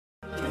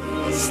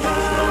Well,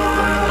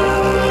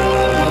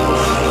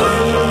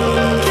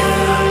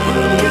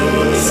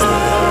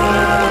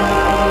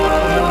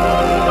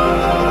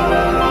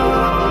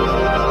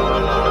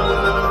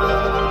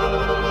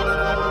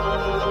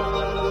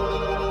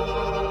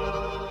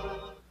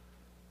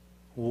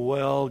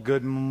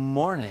 good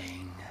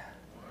morning.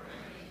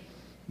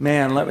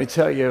 Man, let me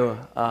tell you,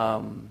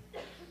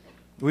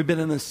 we've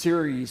been in this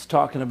series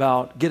talking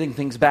about getting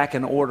things back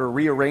in order,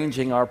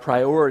 rearranging our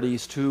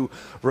priorities to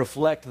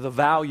reflect the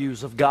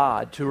values of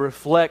God, to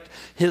reflect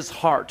His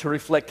heart, to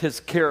reflect His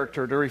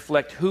character, to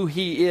reflect who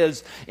He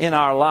is in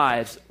our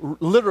lives,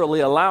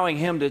 literally allowing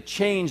Him to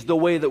change the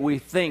way that we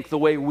think, the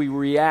way we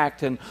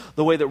react, and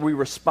the way that we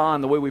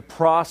respond, the way we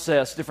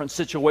process different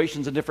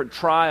situations and different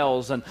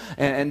trials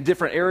and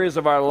different areas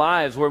of our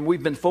lives where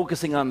we've been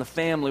focusing on the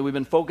family, we've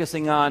been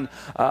focusing on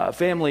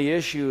family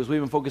issues,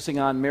 we've been focusing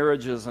on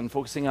marriages and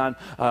focusing on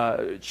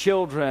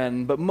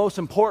children, but most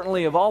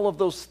importantly of all of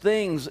those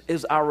things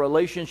is our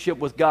relationship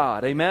with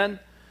God. Amen?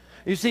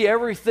 You see,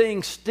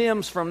 everything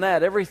stems from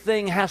that.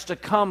 Everything has to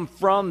come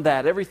from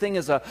that. Everything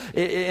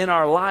in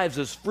our lives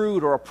is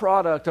fruit or a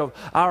product of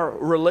our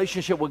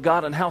relationship with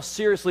God and how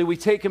seriously we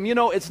take Him. You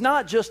know, it's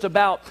not just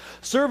about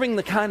serving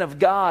the kind of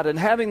God and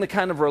having the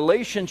kind of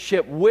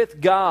relationship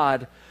with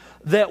God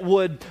that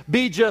would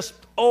be just,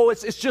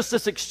 it's just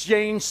this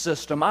exchange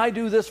system. I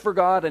do this for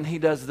God and He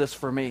does this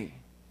for me.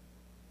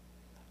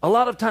 A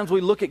lot of times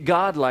we look at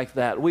God like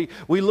that. We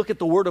look at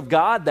the Word of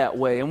God that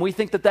way, and we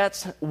think that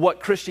that's what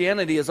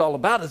Christianity is all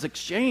about, is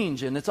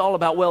exchange. And it's all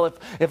about, well,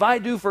 if I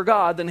do for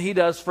God, then He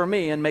does for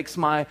me and makes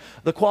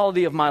the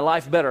quality of my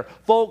life better.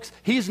 Folks,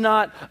 He's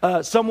not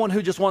someone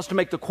who just wants to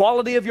make the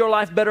quality of your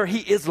life better. He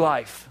is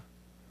life.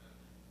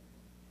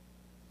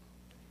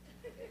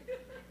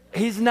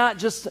 He's not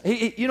just,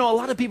 a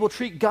lot of people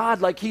treat God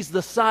like He's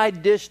the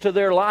side dish to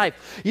their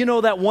life. You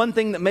know, that one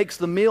thing that makes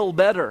the meal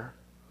better.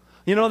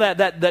 You know,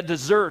 that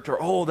dessert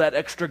or, that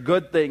extra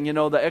good thing,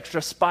 the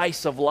extra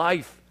spice of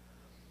life.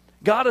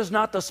 God is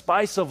not the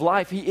spice of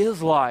life. He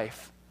is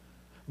life.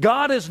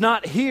 God is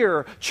not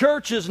here.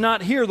 Church is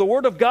not here. The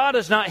Word of God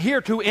is not here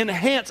to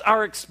enhance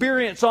our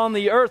experience on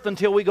the earth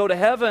until we go to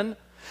heaven.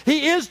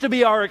 He is to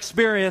be our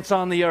experience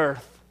on the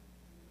earth.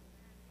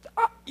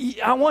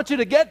 I want you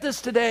to get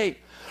this today.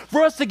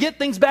 For us to get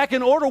things back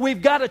in order,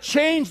 we've got to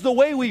change the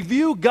way we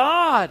view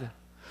God.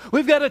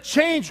 We've got to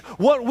change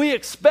what we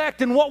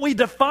expect and what we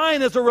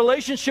define as a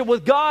relationship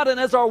with God and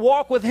as our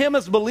walk with Him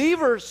as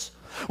believers.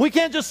 We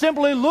can't just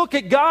simply look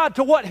at God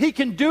to what He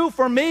can do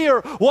for me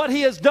or what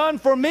He has done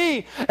for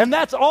me. And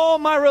that's all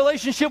my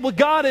relationship with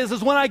God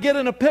is when I get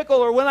in a pickle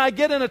or when I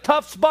get in a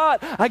tough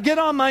spot, I get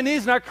on my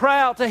knees and I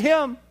cry out to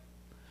Him.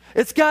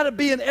 It's got to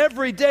be an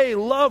everyday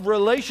love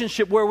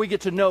relationship where we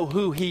get to know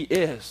who He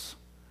is.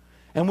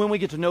 And when we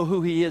get to know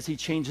who He is, He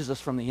changes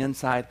us from the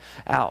inside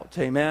out.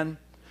 Amen?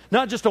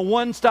 Not just a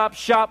one-stop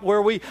shop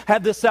where we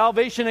have this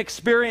salvation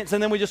experience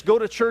and then we just go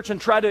to church and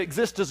try to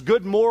exist as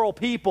good moral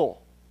people.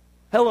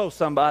 Hello,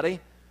 somebody.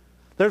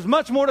 There's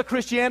much more to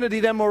Christianity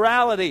than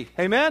morality.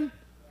 Amen?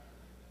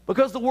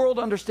 Because the world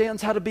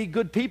understands how to be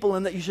good people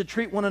and that you should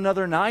treat one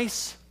another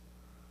nice.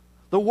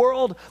 The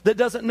world that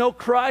doesn't know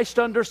Christ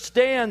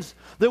understands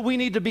that we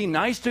need to be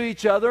nice to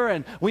each other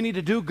and we need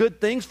to do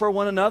good things for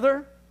one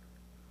another.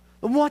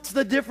 What's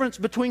the difference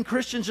between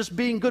Christians just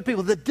being good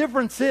people? The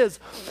difference is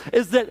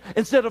that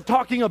instead of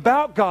talking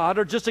about God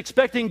or just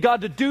expecting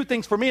God to do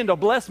things for me and to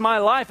bless my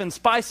life and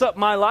spice up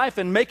my life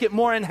and make it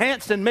more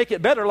enhanced and make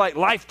it better like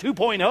Life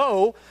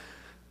 2.0,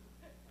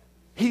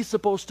 He's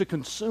supposed to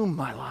consume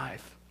my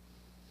life.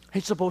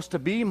 He's supposed to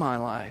be my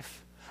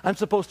life. I'm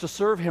supposed to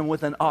serve Him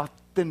with an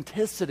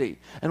authenticity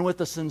and with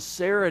a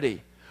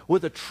sincerity,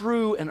 with a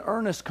true and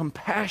earnest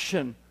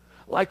compassion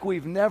like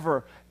we've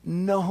never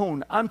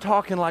known. I'm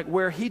talking like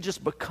where He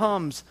just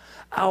becomes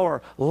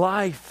our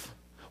life,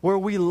 where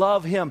we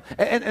love Him.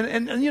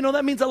 And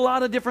that means a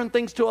lot of different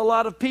things to a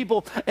lot of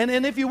people.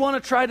 And if you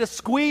want to try to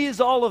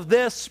squeeze all of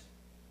this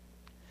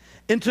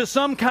into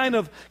some kind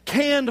of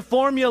canned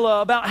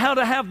formula about how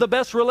to have the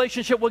best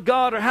relationship with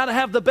God or how to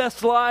have the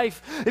best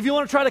life, if you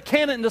want to try to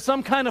can it into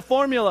some kind of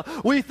formula,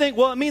 we think,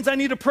 well, it means I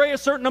need to pray a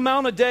certain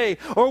amount a day,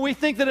 or we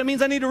think that it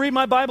means I need to read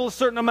my Bible a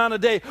certain amount a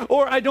day,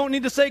 or I don't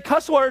need to say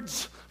cuss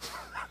words.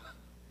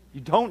 You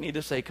don't need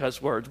to say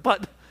cuss words,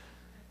 but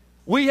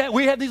we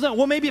have these,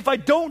 well, maybe if I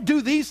don't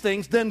do these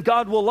things, then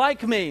God will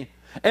like me.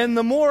 And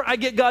the more I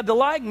get God to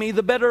like me,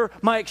 the better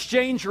my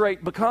exchange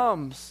rate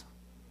becomes.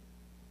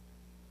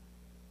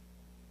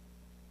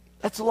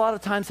 That's a lot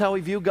of times how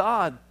we view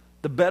God.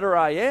 The better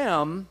I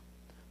am,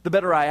 the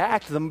better I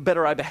act, the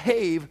better I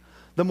behave,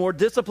 the more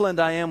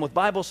disciplined I am with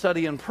Bible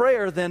study and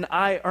prayer, then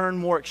I earn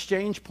more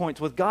exchange points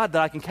with God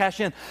that I can cash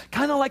in.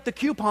 Kind of like the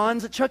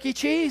coupons at Chuck E.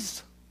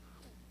 Cheese.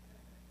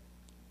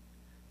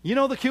 You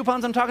know the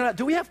coupons I'm talking about?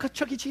 Do we have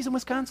Chuck E. Cheese in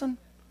Wisconsin?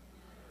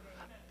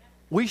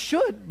 We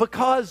should,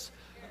 because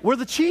we're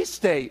the cheese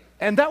state.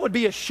 And that would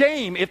be a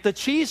shame if the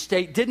cheese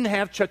state didn't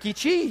have Chuck E.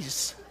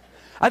 Cheese.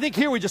 I think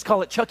here we just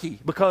call it Chucky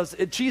because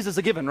cheese is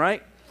a given,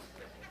 right?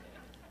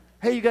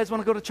 Hey, you guys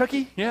want to go to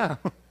Chucky? Yeah.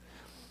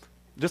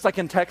 Just like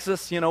in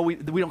Texas, we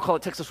don't call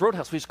it Texas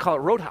Roadhouse. We just call it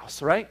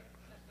Roadhouse, right?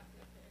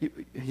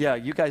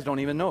 You guys don't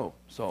even know.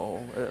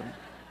 So,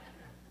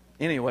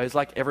 anyways,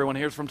 like everyone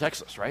here is from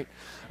Texas, right?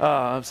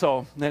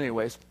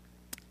 Anyways.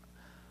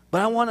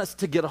 But I want us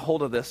to get a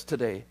hold of this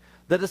today,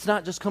 that it's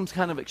not just some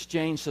kind of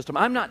exchange system.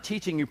 I'm not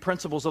teaching you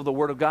principles of the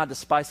Word of God to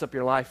spice up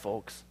your life,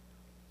 folks.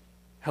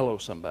 Hello,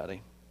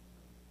 somebody.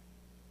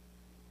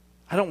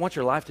 I don't want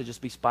your life to just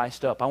be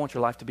spiced up. I want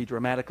your life to be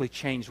dramatically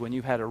changed when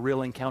you've had a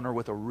real encounter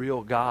with a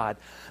real God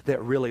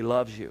that really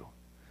loves you.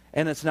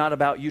 And it's not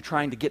about you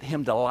trying to get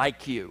Him to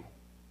like you.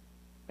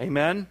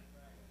 Amen?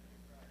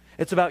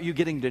 It's about you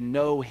getting to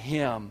know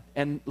Him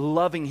and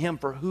loving Him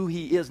for who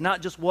He is,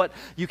 not just what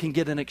you can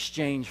get in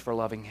exchange for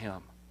loving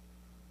Him.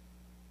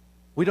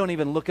 We don't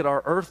even look at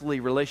our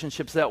earthly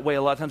relationships that way.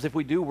 A lot of times if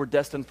we do, we're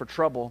destined for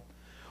trouble.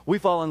 We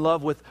fall in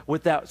love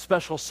with that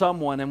special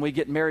someone and we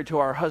get married to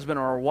our husband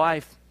or our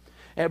wife.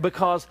 And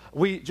because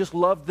we just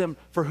loved them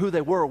for who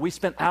they were. We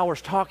spent hours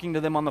talking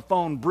to them on the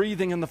phone,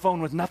 breathing in the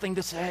phone with nothing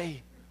to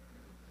say.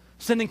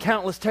 Sending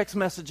countless text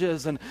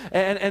messages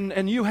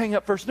and you hang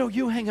up first. No,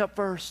 you hang up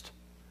first.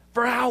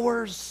 For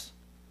hours.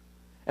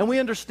 And we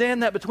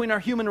understand that between our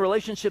human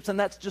relationships, and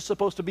that's just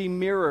supposed to be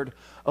mirrored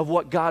of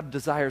what God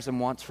desires and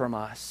wants from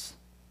us.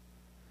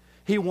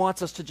 He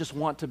wants us to just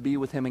want to be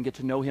with Him and get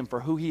to know Him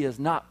for who He is,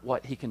 not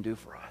what He can do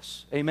for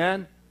us.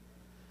 Amen?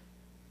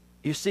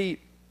 You see,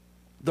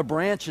 the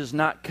branch is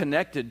not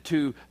connected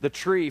to the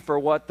tree for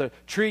what the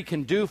tree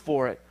can do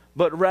for it,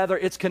 but rather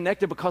it's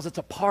connected because it's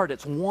a part,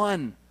 it's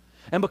one.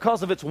 And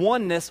because of its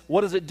oneness, what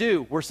does it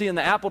do? We're seeing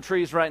the apple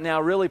trees right now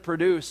really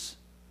produce.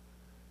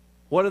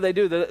 What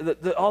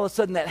do? All of a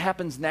sudden that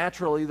happens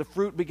naturally. The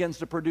fruit begins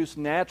to produce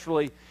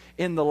naturally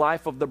in the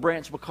life of the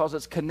branch because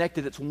it's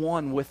connected, it's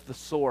one with the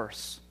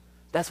source.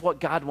 That's what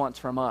God wants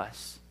from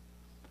us.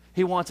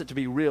 He wants it to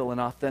be real and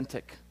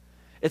authentic.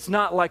 It's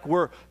not like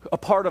we're a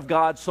part of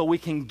God so we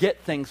can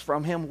get things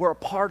from Him. We're a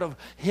part of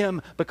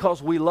Him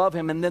because we love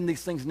Him, and then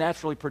these things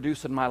naturally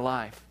produce in my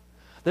life.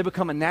 They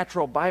become a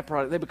natural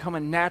byproduct. They become a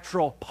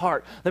natural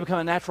part. They become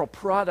a natural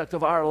product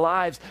of our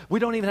lives. We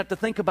don't even have to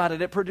think about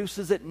it. It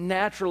produces it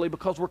naturally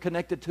because we're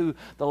connected to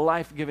the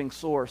life-giving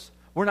source.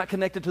 We're not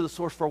connected to the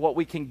source for what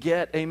we can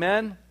get.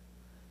 Amen?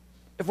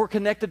 If we're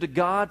connected to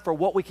God for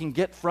what we can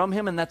get from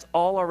Him, and that's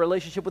all our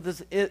relationship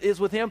with is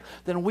with Him,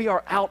 then we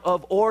are out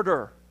of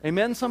order.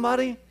 Amen,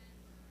 somebody?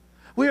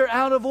 We are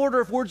out of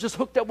order if we're just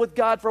hooked up with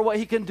God for what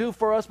He can do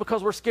for us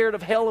because we're scared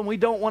of hell and we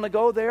don't want to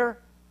go there.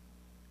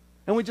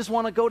 And we just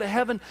want to go to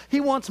heaven. He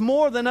wants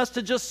more than us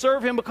to just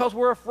serve Him because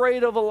we're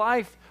afraid of a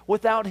life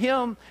without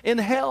Him in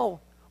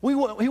hell. He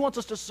wants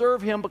us to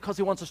serve Him because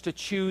He wants us to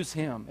choose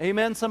Him.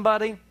 Amen,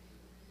 somebody?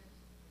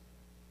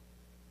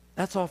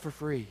 That's all for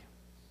free.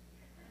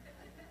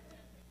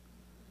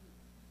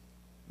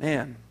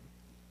 Man,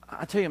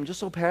 I tell you, I'm just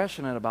so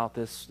passionate about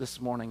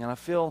this morning, and I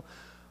feel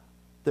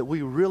that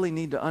we really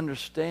need to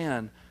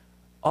understand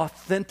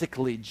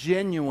authentically,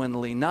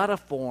 genuinely, not a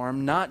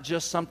form, not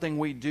just something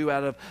we do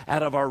out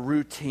of our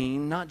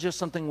routine, not just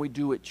something we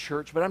do at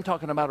church, but I'm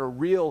talking about a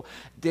real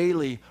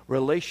daily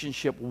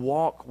relationship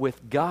walk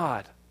with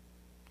God,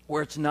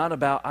 where it's not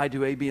about I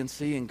do A, B, and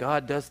C, and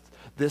God does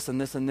this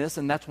and this and this,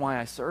 and that's why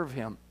I serve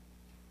Him.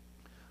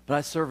 But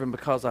I serve Him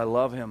because I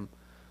love Him,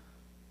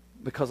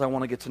 because I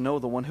want to get to know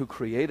the one who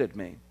created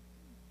me,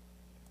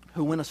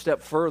 who went a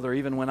step further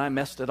even when I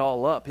messed it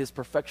all up. His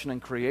perfection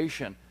in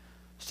creation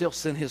still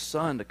sent His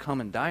Son to come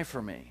and die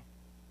for me.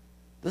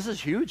 This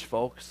is huge,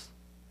 folks.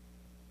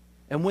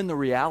 And when the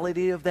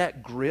reality of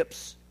that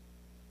grips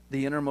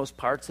the innermost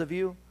parts of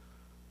you,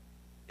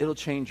 it'll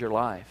change your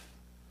life.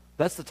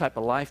 That's the type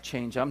of life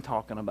change I'm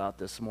talking about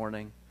this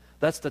morning.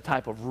 That's the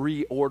type of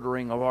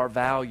reordering of our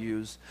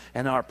values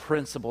and our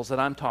principles that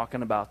I'm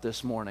talking about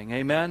this morning.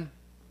 Amen?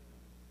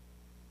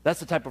 That's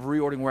the type of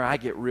reordering where I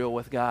get real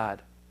with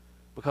God,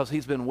 because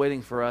He's been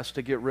waiting for us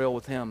to get real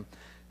with Him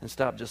and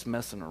stop just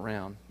messing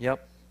around.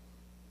 Yep.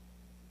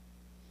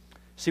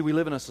 See, we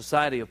live in a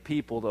society of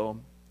people, though,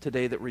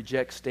 today that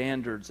reject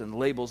standards and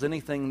labels.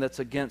 Anything that's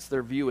against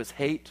their view as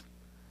hate,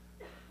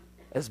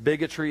 as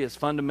bigotry, as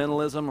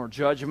fundamentalism or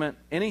judgment.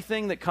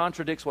 Anything that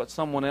contradicts what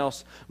someone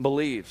else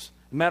believes.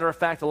 Matter of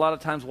fact, a lot of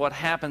times what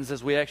happens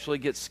is we actually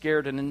get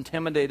scared and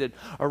intimidated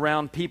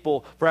around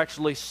people for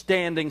actually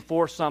standing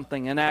for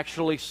something and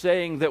actually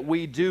saying that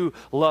we do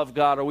love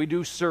God, or we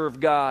do serve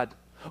God,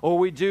 or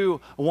we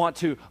do want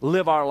to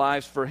live our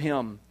lives for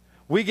Him.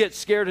 We get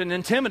scared and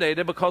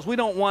intimidated because we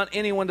don't want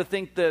anyone to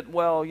think that,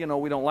 well,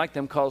 we don't like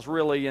them, because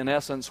really, in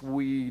essence,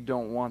 we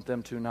don't want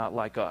them to not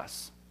like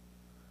us.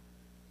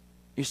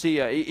 You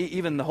see,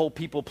 even the whole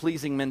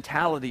people-pleasing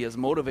mentality is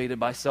motivated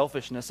by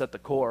selfishness at the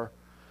core.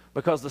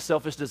 Because the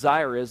selfish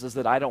desire is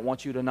that I don't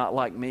want you to not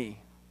like me.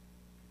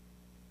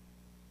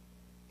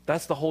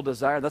 That's the whole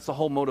desire. That's the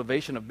whole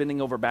motivation of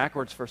bending over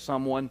backwards for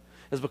someone,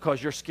 is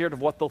because you're scared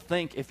of what they'll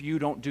think if you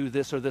don't do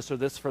this or this or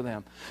this for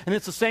them. And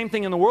it's the same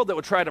thing in the world that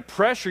would try to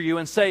pressure you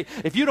and say,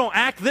 if you don't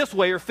act this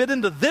way or fit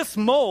into this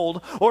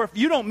mold, or if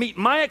you don't meet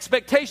my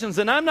expectations,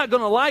 then I'm not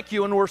going to like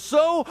you. And we're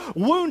so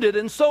wounded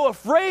and so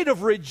afraid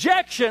of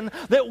rejection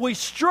that we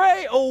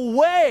stray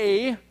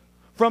away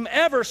from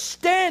ever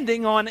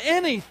standing on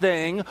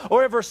anything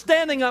or ever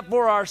standing up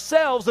for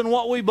ourselves and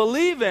what we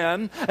believe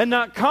in, and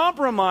not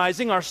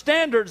compromising our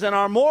standards and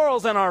our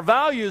morals and our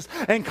values,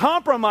 and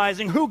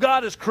compromising who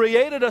God has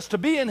created us to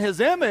be in His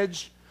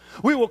image.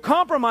 We will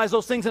compromise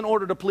those things in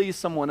order to please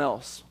someone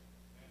else,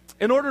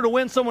 in order to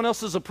win someone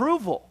else's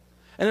approval.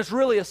 And it's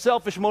really a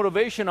selfish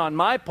motivation on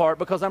my part,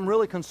 because I'm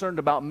really concerned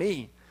about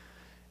me.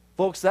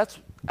 Folks, that's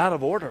out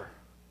of order.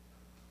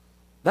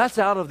 That's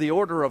out of the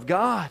order of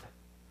God.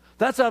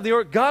 That's out of the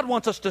order. God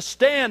wants us to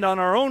stand on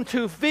our own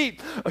 2 feet,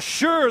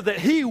 assured that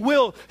He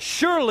will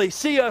surely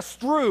see us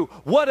through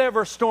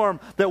whatever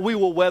storm that we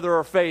will weather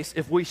or face,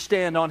 if we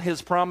stand on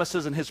His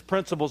promises and His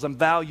principles and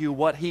value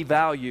what He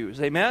values.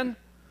 Amen?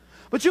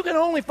 But you can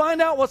only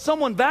find out what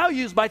someone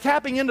values by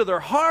tapping into their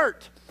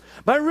heart,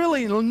 by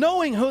really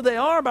knowing who they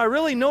are, by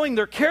really knowing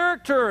their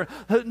character,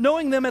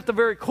 knowing them at the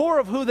very core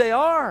of who they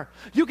are.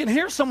 You can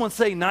hear someone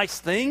say nice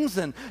things,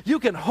 and you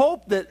can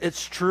hope that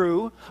it's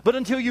true, but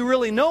until you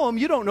really know them,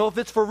 you don't know if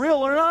it's for real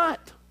or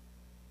not.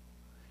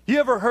 You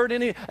ever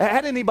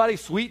had anybody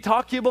sweet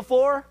talk you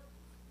before?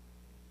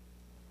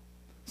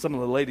 Some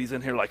of the ladies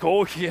in here are like,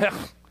 oh yeah.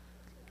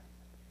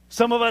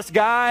 Some of us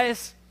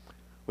guys,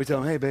 we tell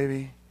them, hey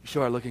baby, you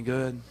sure are looking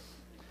good.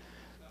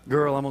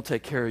 Girl, I'm going to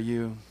take care of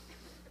you.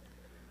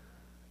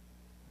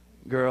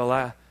 Girl,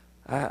 I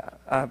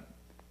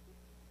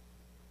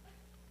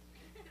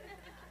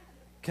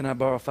can I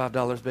borrow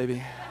 $5,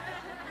 baby?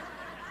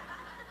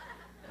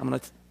 I'm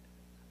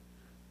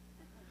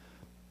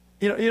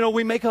gonna.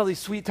 We make all these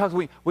sweet talks.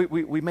 We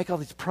make all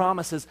these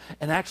promises,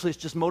 and actually,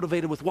 it's just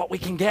motivated with what we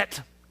can get.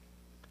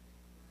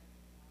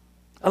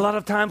 A lot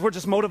of times, we're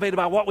just motivated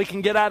by what we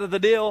can get out of the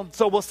deal.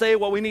 So we'll say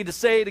what we need to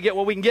say to get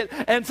what we can get,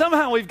 and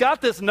somehow we've got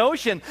this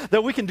notion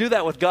that we can do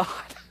that with God.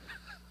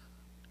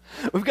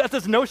 We've got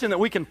this notion that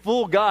we can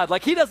fool God.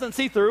 Like He doesn't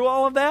see through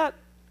all of that.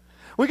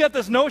 We got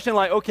this notion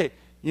like, okay,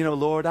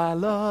 Lord, I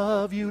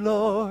love you,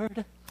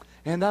 Lord,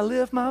 and I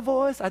lift my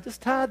voice. I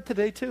just tied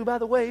today too, by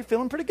the way,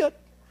 feeling pretty good.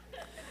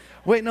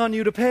 Waiting on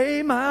you to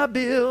pay my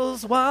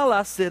bills while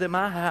I sit at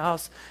my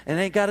house and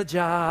ain't got a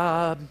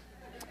job.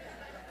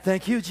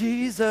 Thank you,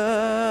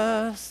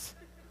 Jesus.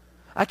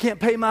 I can't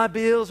pay my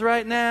bills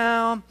right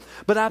now,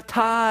 but I've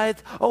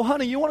tithed. Oh,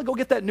 honey, you want to go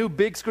get that new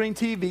big screen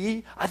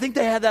TV? I think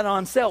they had that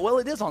on sale. Well,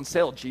 it is on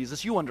sale,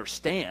 Jesus. You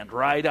understand,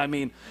 right? I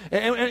mean,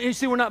 and you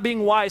see, we're not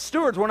being wise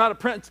stewards. We're not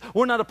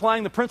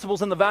applying the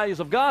principles and the values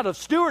of God, of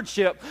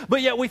stewardship,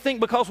 but yet we think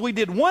because we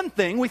did one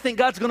thing, we think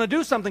God's going to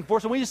do something for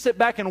us, and we just sit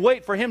back and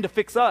wait for Him to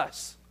fix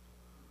us.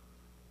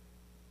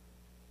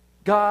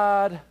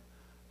 God,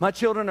 my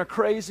children are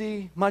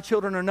crazy. My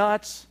children are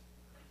nuts.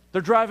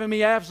 They're driving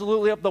me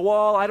absolutely up the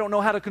wall. I don't know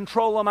how to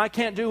control them. I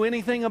can't do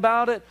anything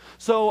about it.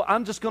 So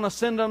I'm just going to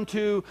send them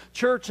to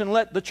church and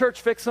let the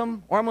church fix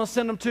them. Or I'm going to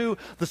send them to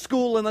the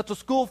school and let the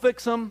school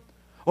fix them.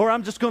 Or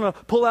I'm just going to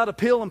pull out a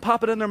pill and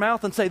pop it in their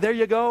mouth and say, there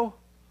you go.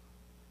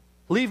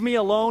 Leave me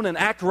alone and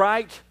act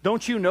right.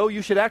 Don't you know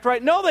you should act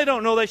right? No, they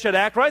don't know they should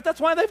act right. That's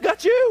why they've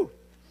got you.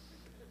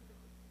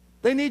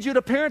 They need you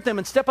to parent them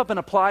and step up and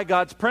apply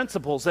God's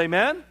principles.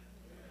 Amen?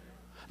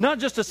 Not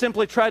just to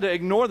simply try to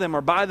ignore them or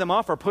buy them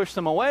off or push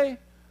them away.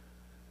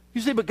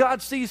 You see, but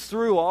God sees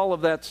through all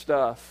of that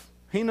stuff.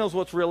 He knows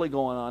what's really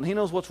going on. He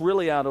knows what's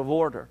really out of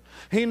order.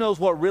 He knows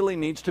what really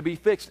needs to be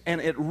fixed. And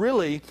it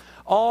really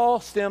all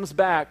stems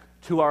back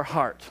to our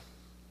heart.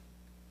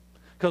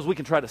 Because we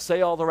can try to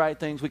say all the right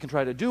things. We can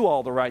try to do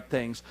all the right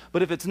things.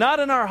 But if it's not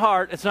in our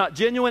heart, it's not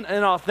genuine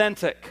and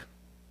authentic.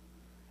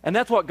 And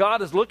that's what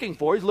God is looking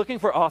for. He's looking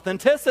for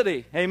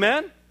authenticity.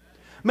 Amen?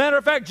 Matter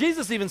of fact,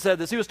 Jesus even said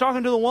this. He was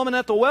talking to the woman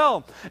at the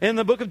well in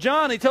the book of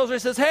John. He tells her, he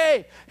says,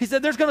 hey, he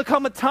said, there's going to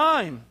come a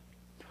time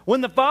when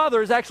the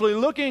Father is actually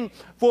looking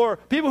for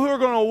people who are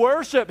going to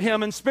worship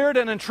Him in spirit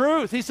and in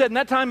truth. He said, and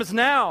that time is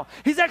now.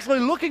 He's actually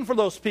looking for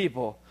those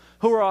people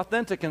who are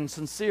authentic and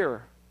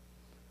sincere.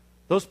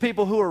 Those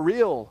people who are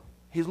real.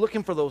 He's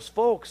looking for those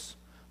folks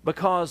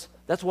because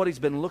that's what He's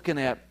been looking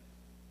at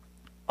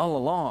all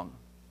along.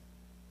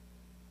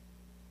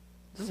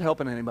 This is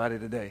helping anybody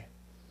today.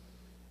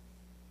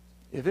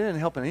 If it isn't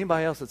helping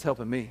anybody else, it's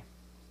helping me.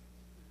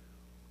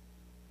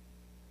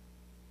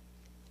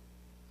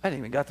 I hadn't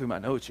even got through my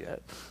notes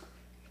yet.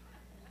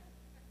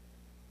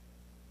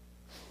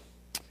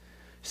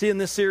 See, in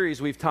this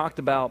series, we've talked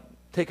about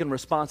taking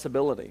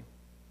responsibility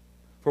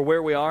for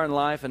where we are in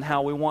life and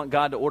how we want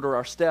God to order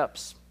our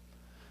steps.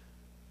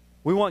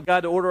 We want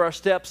God to order our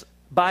steps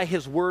by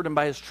His Word and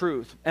by His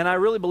truth. And I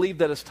really believe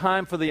that it's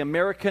time for the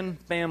American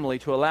family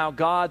to allow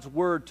God's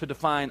Word to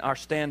define our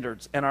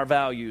standards and our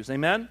values.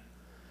 Amen?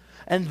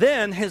 And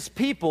then His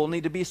people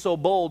need to be so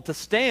bold to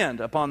stand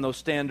upon those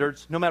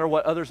standards, no matter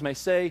what others may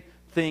say,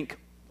 think,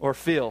 or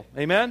Phil.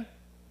 Amen?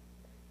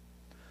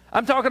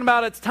 I'm talking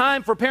about it's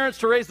time for parents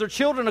to raise their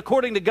children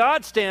according to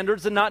God's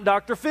standards and not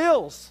Dr.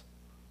 Phil's.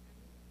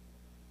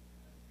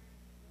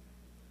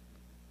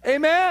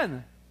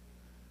 Amen.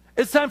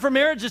 It's time for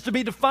marriages to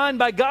be defined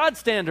by God's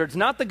standards,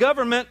 not the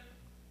government.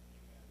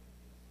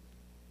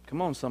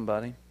 Come on,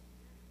 somebody.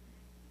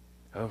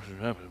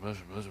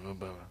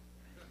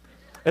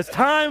 It's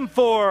time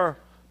for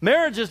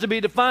marriages to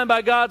be defined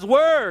by God's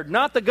word,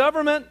 not the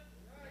government,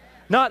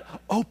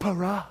 not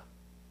Oprah.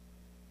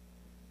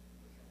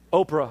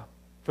 Oprah,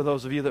 for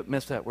those of you that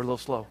missed that, we're a little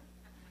slow.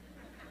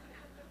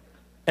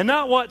 And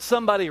not what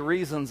somebody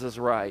reasons is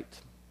right.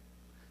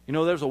 You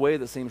know, there's a way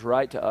that seems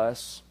right to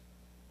us.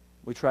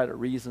 We try to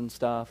reason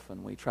stuff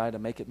and we try to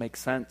make it make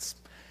sense.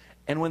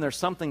 And when there's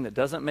something that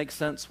doesn't make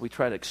sense, we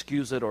try to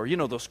excuse it. Or, you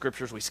know, those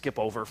scriptures we skip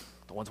over,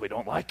 the ones we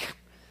don't like.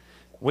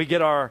 We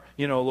get our,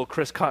 little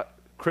Chris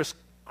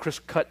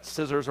cut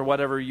scissors or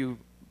whatever you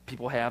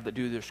people have that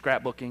do their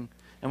scrapbooking.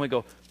 And we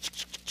go,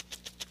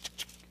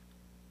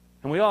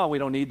 and we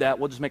don't need that.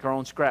 We'll just make our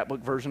own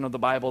scrapbook version of the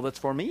Bible that's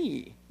for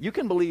me. You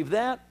can believe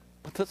that,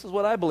 but this is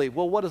what I believe.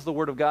 Well, what does the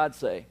Word of God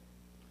say?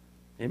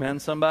 Amen,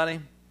 somebody?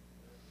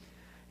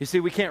 You see,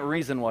 we can't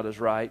reason what is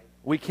right.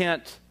 We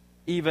can't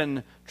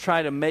even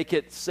try to make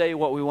it say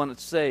what we want it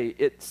to say.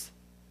 It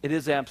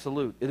is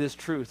absolute. It is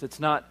truth. It's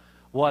not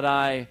what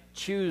I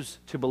choose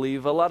to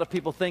believe. A lot of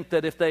people think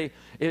that if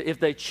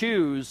they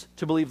choose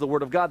to believe the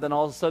Word of God, then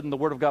all of a sudden the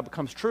Word of God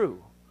becomes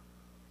true.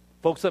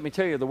 Folks, let me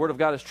tell you, the Word of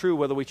God is true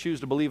whether we choose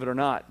to believe it or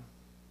not.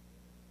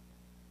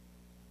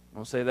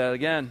 I'll say that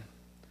again.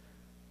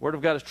 The Word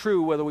of God is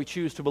true whether we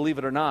choose to believe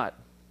it or not.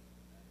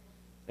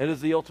 It is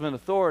the ultimate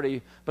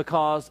authority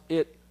because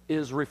it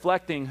is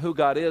reflecting who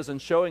God is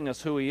and showing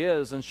us who He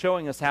is and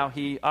showing us how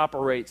He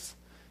operates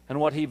and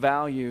what He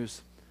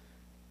values,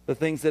 the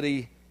things that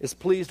He is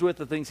pleased with,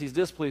 the things He's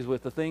displeased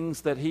with, the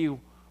things that He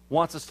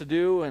wants us to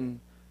do and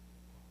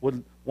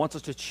wants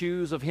us to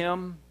choose of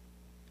Him,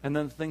 and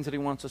then the things that He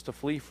wants us to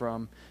flee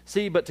from.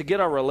 See, but to get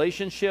our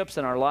relationships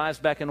and our lives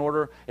back in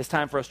order, it's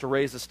time for us to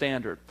raise the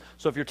standard.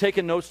 So if you're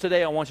taking notes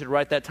today, I want you to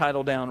write that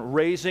title down,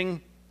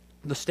 Raising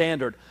the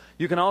Standard.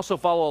 You can also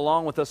follow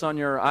along with us on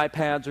your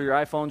iPads or your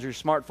iPhones or your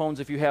smartphones.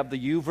 If you have the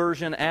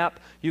YouVersion app,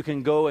 you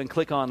can go and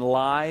click on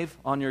Live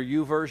on your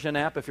YouVersion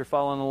app if you're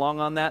following along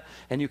on that,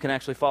 and you can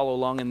actually follow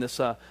along in this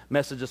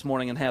message this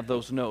morning and have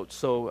those notes.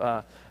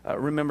 So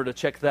remember to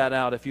check that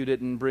out if you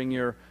didn't bring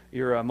your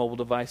mobile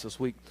device this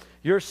week.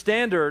 Your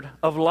standard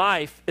of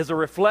life is a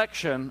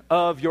reflection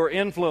of your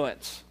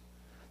influence.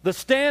 The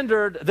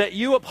standard that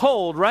you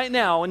uphold right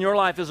now in your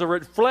life is a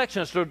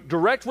reflection, it's a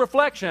direct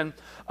reflection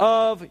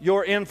of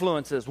your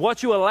influences.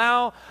 What you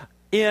allow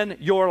in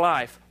your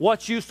life,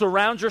 what you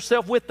surround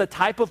yourself with, the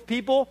type of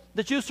people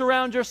that you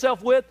surround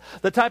yourself with,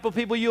 the type of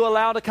people you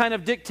allow to kind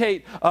of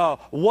dictate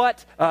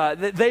what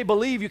they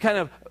believe. You kind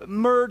of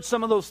merge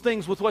some of those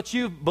things with what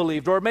you've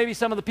believed, or maybe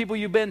some of the people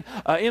you've been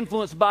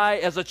influenced by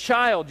as a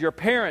child, your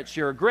parents,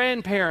 your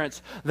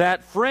grandparents,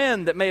 that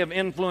friend that may have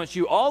influenced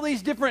you, all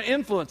these different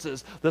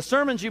influences, the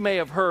sermons you may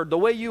have heard, the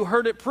way you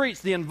heard it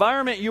preached, the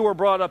environment you were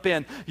brought up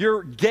in,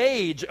 your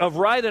gauge of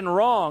right and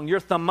wrong, your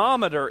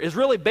thermometer is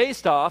really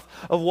based off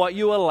of what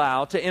you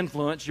allow to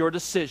influence your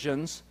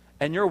decisions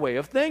and your way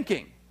of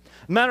thinking.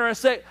 Matter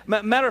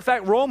of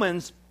fact,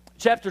 Romans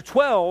chapter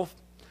 12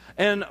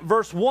 and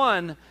verse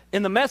 1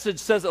 in the Message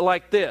says it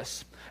like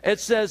this.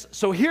 It says,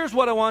 so here's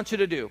what I want you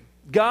to do.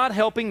 God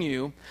helping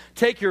you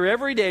take your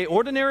everyday,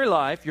 ordinary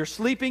life, you're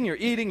sleeping, you're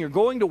eating, you're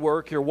going to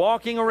work, you're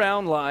walking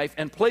around life,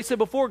 and place it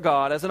before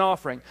God as an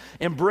offering.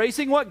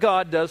 Embracing what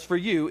God does for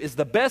you is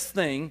the best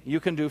thing you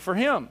can do for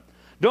Him.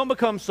 Don't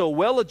become so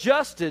well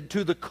adjusted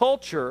to the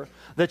culture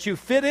that you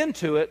fit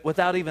into it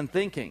without even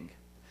thinking.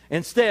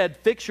 Instead,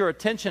 fix your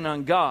attention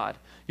on God.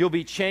 You'll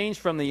be changed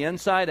from the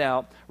inside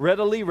out,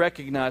 readily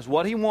recognize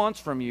what He wants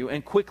from you,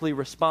 and quickly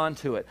respond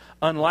to it.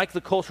 Unlike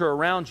the culture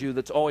around you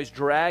that's always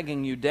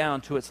dragging you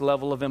down to its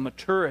level of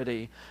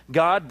immaturity,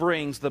 God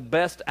brings the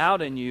best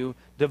out in you,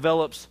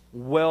 develops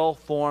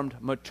well-formed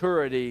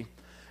maturity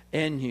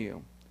in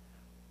you.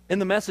 In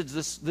the Message,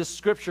 this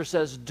scripture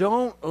says,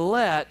 don't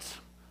let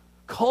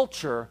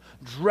culture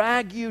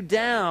drag you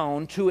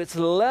down to its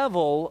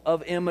level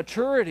of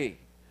immaturity.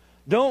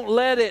 Don't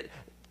let it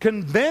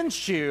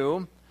convince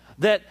you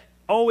that,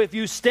 if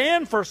you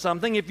stand for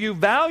something, if you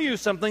value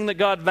something that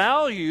God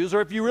values,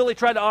 or if you really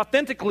try to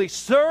authentically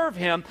serve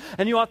Him,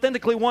 and you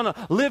authentically want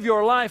to live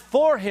your life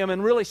for Him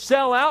and really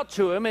sell out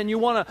to Him, and you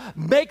want to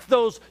make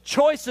those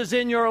choices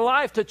in your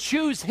life to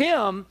choose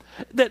Him,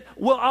 that,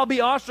 I'll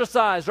be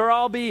ostracized or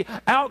I'll be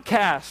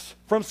outcast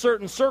from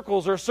certain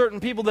circles or certain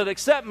people that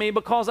accept me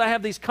because I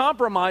have these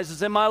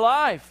compromises in my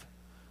life.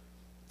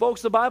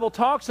 Folks, the Bible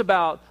talks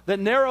about that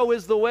narrow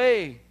is the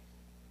way,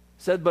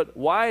 said, but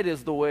wide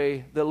is the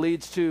way that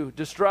leads to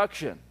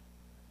destruction.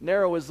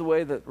 Narrow is the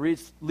way that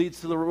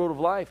leads to the road of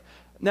life.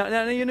 Now,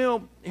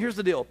 here's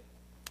the deal.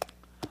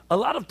 A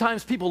lot of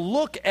times people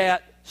look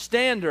at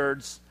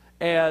standards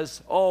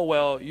as, oh,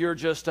 well, you're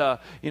just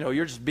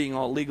being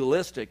all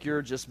legalistic.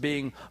 You're just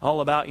being all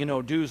about,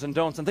 do's and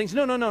don'ts and things.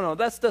 No.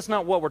 That's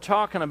not what we're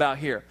talking about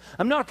here.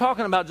 I'm not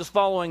talking about just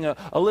following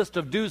a list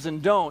of do's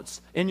and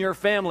don'ts in your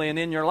family and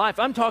in your life.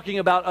 I'm talking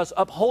about us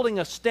upholding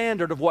a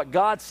standard of what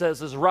God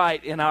says is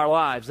right in our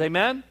lives.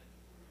 Amen?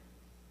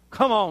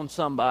 Come on,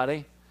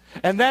 somebody.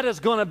 And that is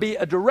going to be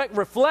a direct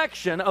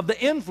reflection of the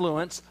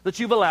influence that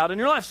you've allowed in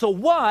your life. So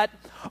what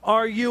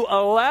are you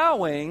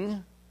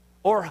allowing,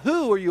 or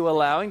who are you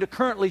allowing to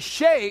currently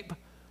shape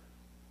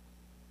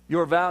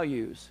your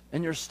values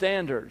and your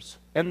standards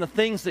and the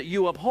things that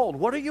you uphold?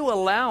 What are you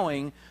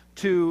allowing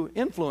to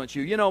influence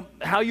you?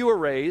 How you were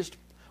raised,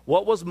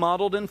 what was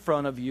modeled in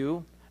front of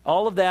you,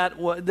 all of that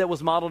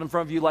was modeled in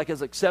front of you like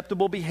as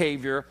acceptable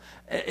behavior,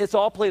 it's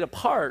all played a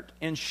part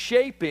in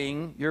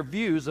shaping your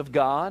views of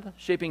God,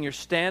 shaping your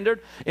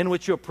standard in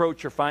which you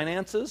approach your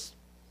finances,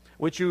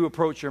 which you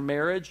approach your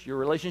marriage, your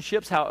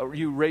relationships, how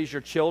you raise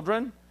your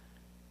children,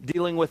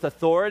 dealing with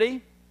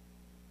authority.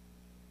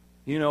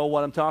 You know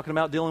what I'm talking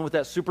about, dealing with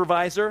that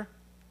supervisor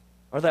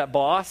or that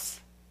boss,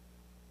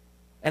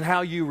 and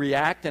how you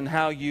react and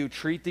how you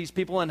treat these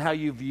people and how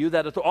you view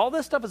that. All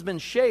this stuff has been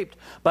shaped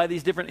by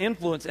these different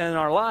influences in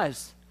our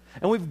lives.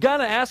 And we've got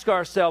to ask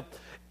ourselves,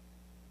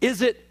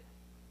 is it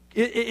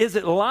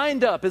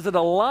lined up? Is it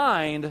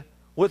aligned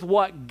with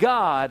what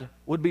God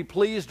would be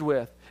pleased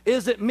with?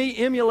 Is it me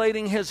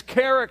emulating His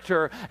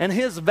character and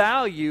His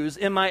values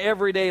in my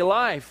everyday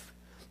life?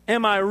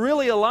 Am I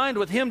really aligned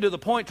with Him to the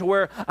point to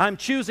where I'm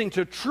choosing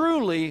to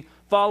truly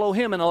follow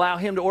Him and allow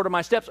Him to order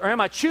my steps? Or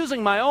am I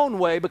choosing my own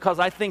way because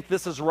I think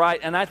this is right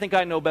and I think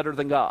I know better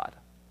than God?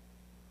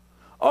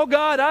 Oh,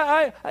 God,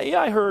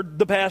 I heard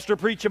the pastor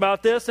preach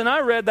about this, and I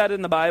read that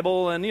in the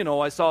Bible, and,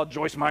 I saw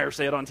Joyce Meyer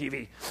say it on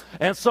TV.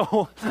 And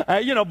so,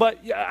 but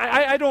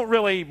I don't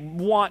really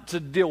want to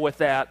deal with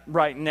that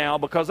right now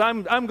because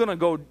I'm going to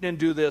go and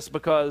do this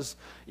because,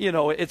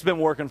 it's been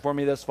working for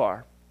me this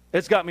far.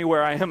 It's got me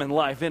where I am in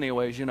life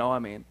anyways,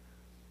 And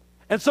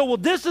so we'll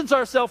distance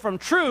ourselves from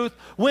truth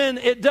when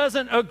it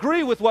doesn't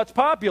agree with what's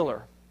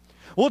popular.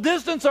 We'll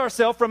distance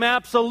ourselves from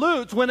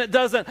absolutes when it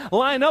doesn't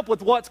line up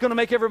with what's going to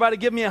make everybody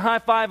give me a high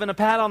five and a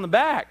pat on the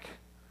back.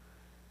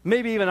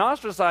 Maybe even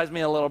ostracize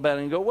me a little bit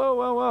and go,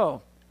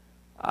 whoa.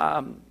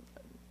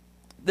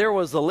 There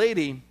was a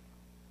lady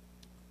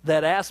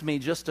that asked me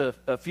just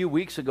a few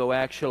weeks ago,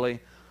 actually.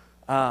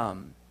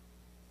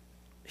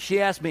 She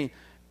asked me,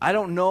 I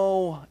don't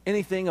know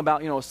anything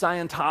about,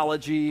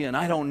 Scientology, and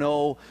I don't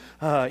know,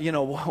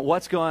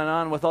 what's going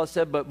on with all this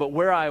stuff, but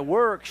where I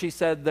work, she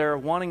said they're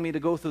wanting me to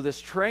go through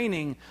this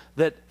training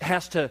that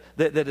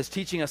is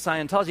teaching us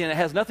Scientology, and it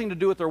has nothing to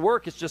do with their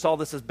work. It's just all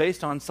this is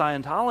based on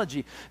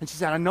Scientology. And she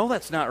said, I know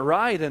that's not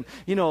right, and,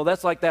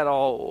 that's like that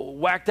all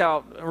whacked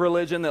out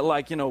religion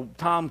that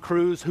Tom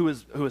Cruise, who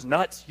is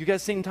nuts. You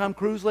guys seen Tom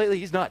Cruise lately?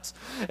 He's nuts.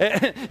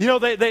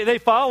 They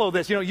follow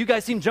this. You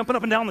guys see him jumping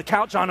up and down the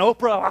couch on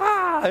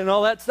Oprah, and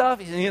all that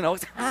stuff.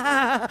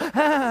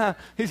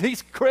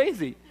 He's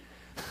crazy.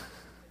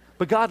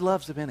 But God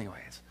loves him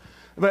anyways.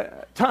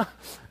 But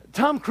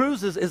Tom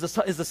Cruise is a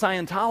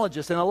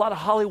Scientologist, and a lot of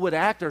Hollywood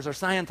actors are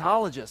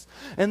Scientologists,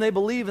 and they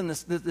believe in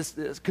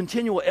this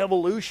continual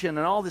evolution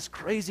and all this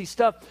crazy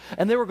stuff.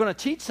 And they were going to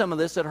teach some of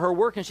this at her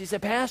work, and she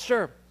said,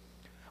 Pastor,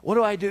 what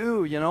do I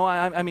do?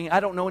 I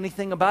don't know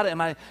anything about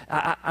it.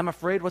 I'm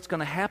afraid what's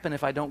going to happen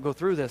if I don't go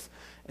through this.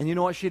 And you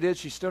know what she did?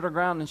 She stood her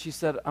ground and she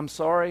said, I'm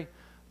sorry,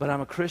 but I'm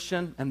a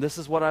Christian, and this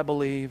is what I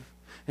believe.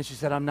 And she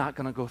said, I'm not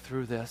going to go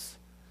through this.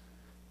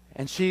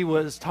 And she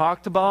was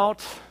talked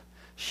about.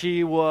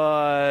 She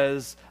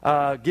was,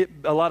 a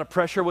lot of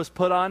pressure was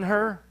put on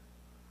her.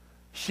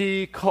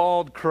 She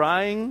called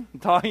crying,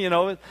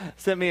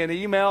 sent me an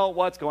email,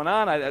 what's going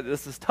on?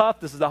 This is tough.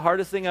 This is the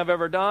hardest thing I've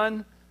ever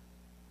done.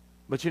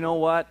 But you know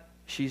what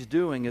she's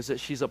doing is that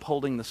she's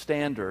upholding the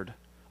standard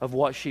of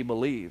what she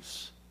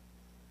believes.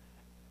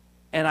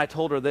 And I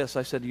told her this.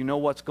 I said, you know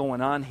what's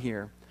going on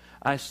here?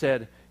 I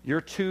said, your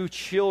two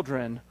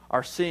children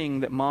are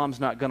seeing that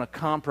Mom's not going to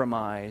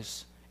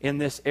compromise in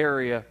this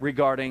area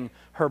regarding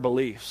her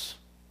beliefs.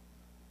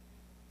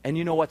 And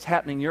you know what's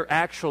happening? You're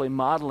actually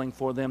modeling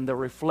for them the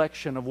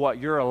reflection of what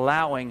you're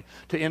allowing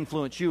to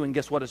influence you. And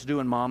guess what it's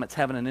doing, Mom? It's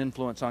having an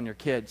influence on your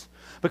kids.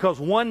 Because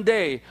one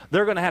day,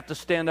 they're going to have to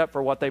stand up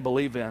for what they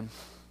believe in.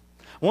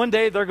 One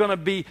day, they're going to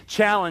be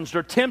challenged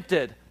or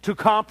tempted to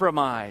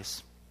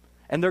compromise.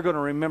 And they're going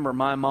to remember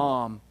my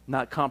mom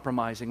not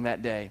compromising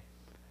that day.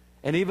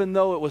 And even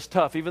though it was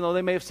tough, even though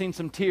they may have seen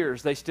some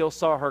tears, they still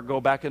saw her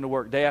go back into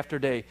work day after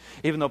day.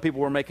 Even though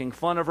people were making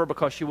fun of her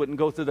because she wouldn't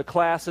go through the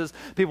classes,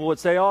 people would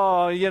say,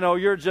 oh,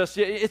 you're just,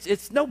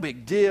 it's no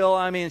big deal.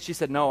 She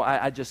said, no,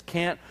 I just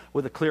can't,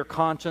 with a clear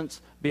conscience,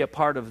 be a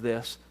part of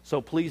this.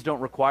 So please don't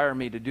require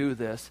me to do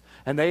this.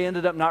 And they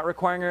ended up not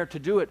requiring her to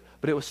do it,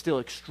 but it was still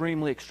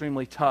extremely,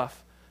 extremely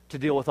tough to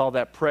deal with all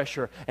that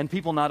pressure and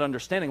people not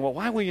understanding, well,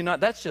 why will you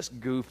not? That's just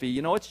goofy.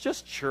 It's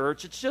just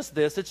church. It's just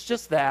this. It's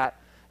just that.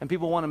 And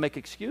people want to make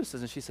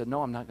excuses. And she said,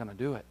 no, I'm not going to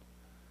do it.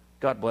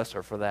 God bless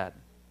her for that.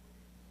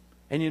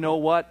 And you know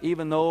what?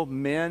 Even though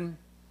men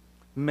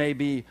may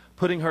be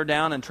putting her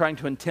down and trying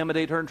to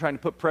intimidate her and trying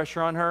to put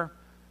pressure on her,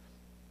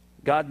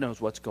 God knows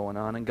what's going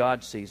on and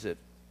God sees it.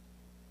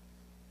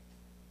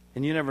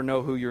 And you never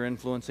know who you're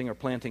influencing or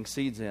planting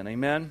seeds in.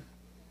 Amen?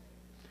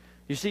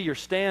 You see, your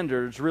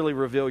standards really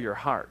reveal your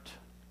heart.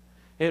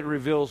 It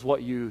reveals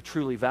what you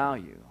truly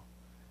value.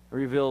 It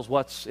reveals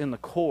what's in the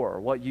core,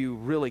 what you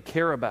really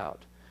care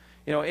about.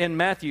 You know, in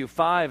Matthew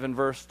 5 and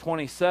verse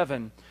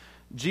 27,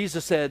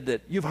 Jesus said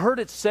that you've heard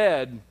it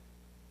said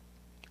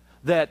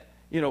that,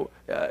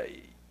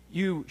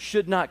 you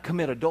should not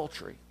commit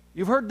adultery.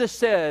 You've heard this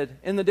said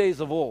in the days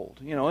of old.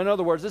 In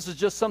other words, this is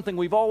just something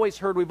we've always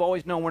heard, we've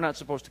always known we're not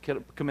supposed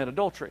to commit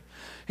adultery.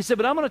 He said,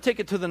 but I'm going to take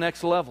it to the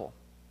next level.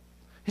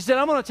 He said,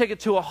 I'm going to take it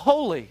to a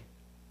holy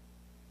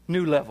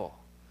new level.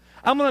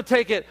 I'm going to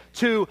take it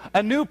to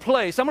a new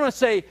place. I'm going to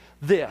say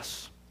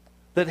this,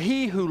 that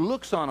he who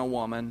looks on a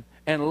woman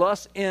and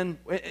lusts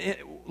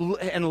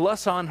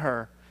on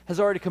her has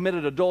already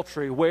committed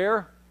adultery.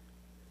 Where?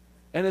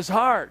 In his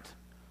heart.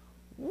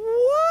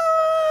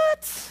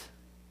 What?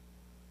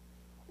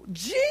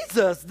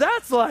 Jesus,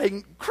 that's like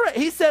crazy.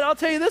 He said, I'll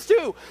tell you this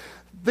too.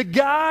 The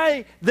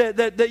guy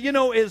that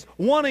is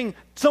wanting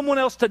someone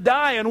else to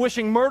die and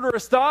wishing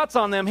murderous thoughts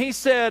on them, he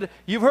said,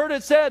 you've heard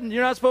it said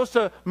you're not supposed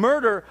to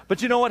murder,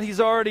 but you know what?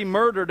 He's already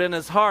murdered in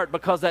his heart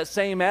because that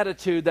same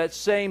attitude, that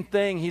same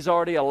thing he's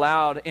already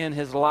allowed in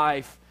his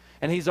life.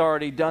 And he's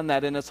already done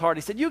that in his heart.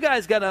 He said, you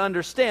guys got to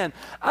understand,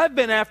 I've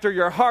been after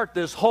your heart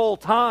this whole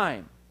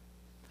time.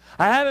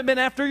 I haven't been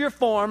after your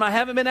form. I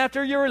haven't been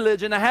after your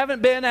religion. I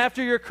haven't been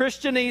after your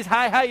Christianese.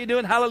 Hi, how you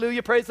doing?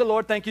 Hallelujah, praise the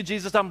Lord. Thank you,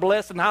 Jesus. I'm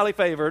blessed and highly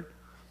favored.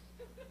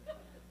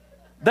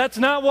 That's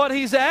not what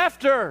he's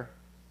after.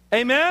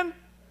 Amen?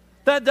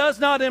 That does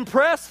not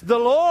impress the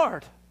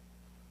Lord.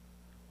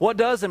 What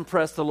does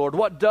impress the Lord?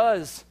 What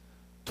does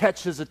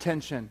catch his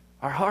attention?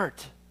 Our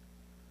heart.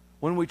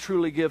 When we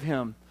truly give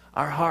him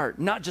our heart.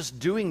 Not just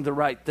doing the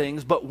right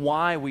things, but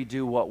why we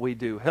do what we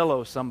do.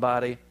 Hello,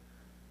 somebody.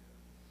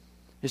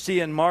 You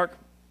see, in Mark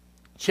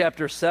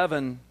chapter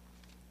 7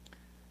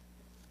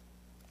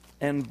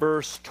 and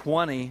verse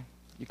 20,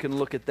 you can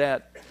look at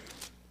that.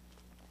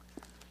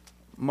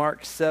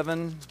 Mark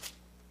 7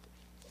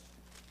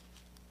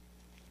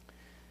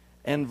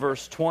 and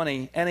verse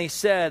 20. And he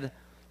said,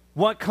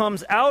 what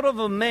comes out of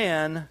a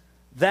man,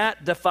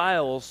 that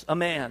defiles a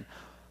man.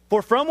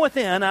 For from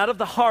within, out of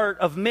the heart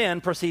of men,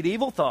 proceed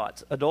evil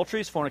thoughts,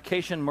 adulteries,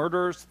 fornication,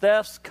 murders,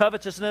 thefts,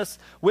 covetousness,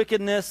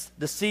 wickedness,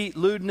 deceit,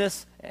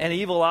 lewdness, an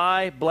evil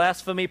eye,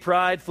 blasphemy,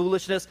 pride,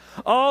 foolishness.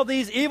 All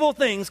these evil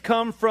things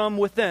come from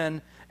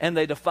within, and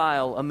they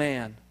defile a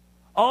man.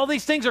 All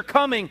these things are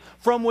coming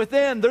from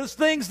within. There's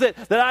things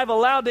that I've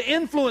allowed to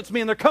influence me,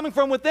 and they're coming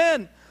from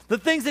within. The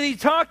things that he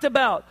talked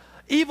about,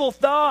 evil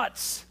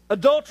thoughts,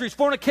 adulteries,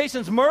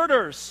 fornications,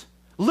 murders,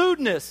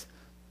 lewdness,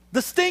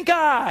 the stink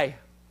eye.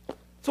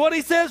 That's what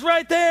he says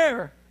right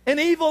there. An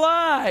evil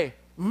eye.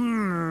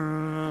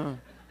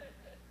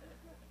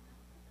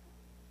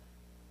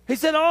 He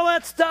said all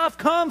that stuff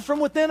comes from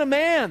within a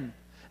man.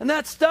 And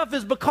that stuff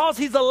is because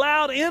he's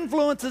allowed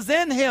influences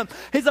in him.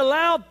 He's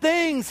allowed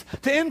things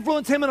to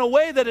influence him in a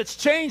way that it's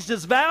changed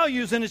his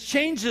values and it's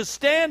changed his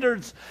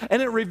standards.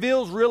 And it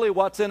reveals really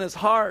what's in his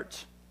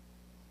heart.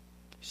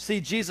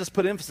 See, Jesus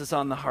put emphasis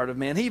on the heart of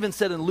man. He even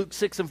said in Luke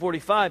 6 and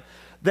 45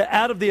 that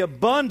out of the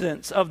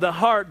abundance of the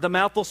heart, the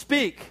mouth will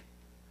speak.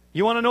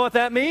 You want to know what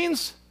that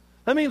means?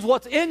 That means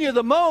what's in you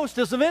the most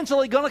is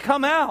eventually going to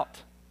come out.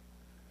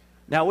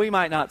 Now, we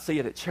might not see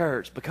it at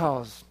church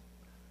because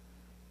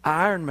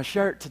I ironed my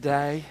shirt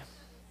today.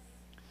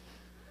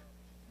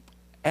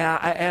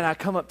 And I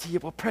come up to you,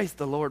 well, praise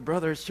the Lord,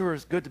 brother. It sure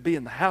is good to be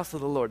in the house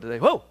of the Lord today.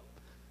 Whoa!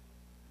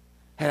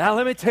 And now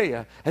let me tell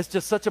you, it's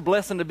just such a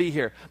blessing to be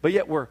here. But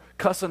yet we're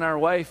cussing our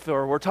wife,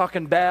 or we're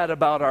talking bad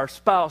about our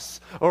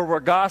spouse, or we're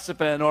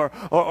gossiping, or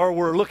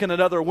we're looking at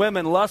other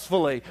women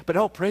lustfully. But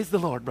oh, praise the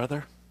Lord,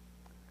 brother.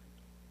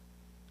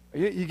 Are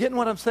you getting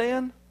what I'm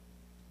saying?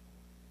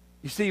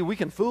 You see, we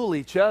can fool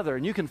each other,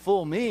 and you can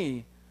fool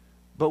me,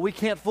 but we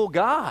can't fool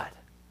God.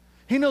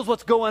 He knows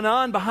what's going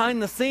on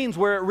behind the scenes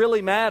where it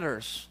really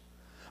matters.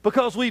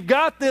 Because we've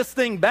got this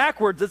thing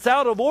backwards. It's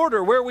out of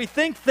order where we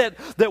think that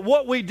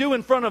what we do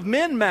in front of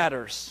men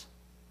matters.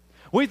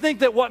 We think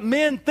that what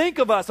men think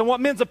of us and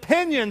what men's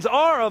opinions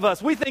are of us,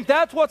 we think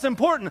that's what's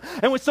important.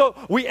 And so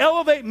we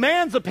elevate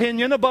man's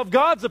opinion above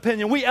God's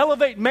opinion. We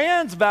elevate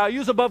man's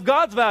values above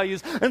God's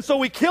values. And so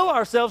we kill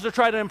ourselves to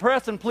try to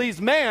impress and please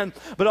man,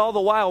 but all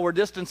the while we're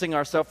distancing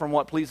ourselves from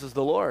what pleases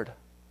the Lord.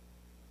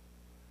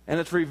 And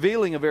it's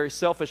revealing a very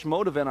selfish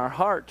motive in our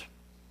heart.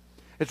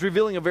 It's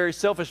revealing a very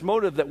selfish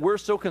motive that we're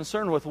so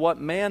concerned with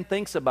what man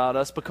thinks about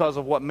us because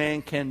of what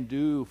man can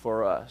do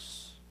for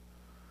us.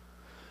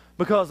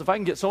 Because if I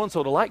can get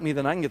so-and-so to like me,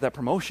 then I can get that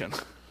promotion.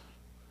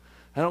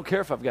 I don't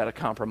care if I've got to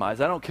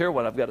compromise. I don't care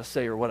what I've got to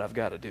say or what I've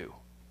got to do.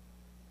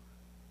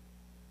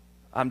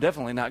 I'm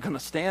definitely not going to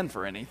stand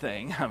for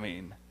anything. I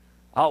mean,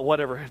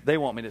 whatever they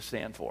want me to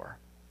stand for.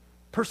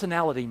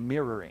 Personality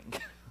mirroring,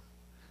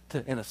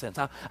 in a sense.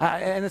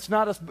 And it's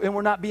not us, and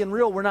we're not being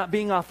real. We're not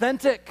being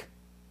authentic.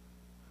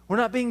 We're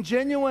not being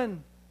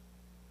genuine.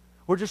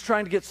 We're just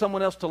trying to get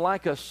someone else to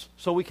like us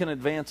so we can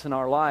advance in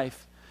our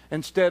life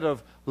instead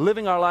of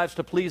living our lives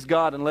to please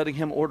God and letting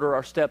Him order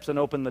our steps and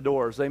open the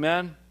doors.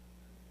 Amen?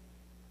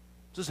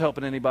 Just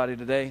helping anybody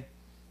today.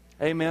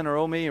 Amen or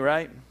oh me,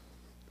 right?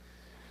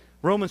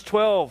 Romans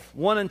 12,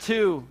 1 and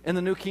 2 in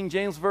the New King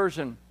James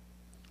Version.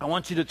 I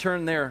want you to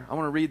turn there. I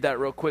want to read that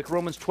real quick.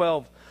 Romans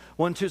 12,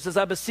 1 and 2 says,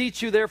 I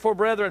beseech you, therefore,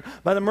 brethren,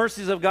 by the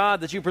mercies of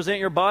God, that you present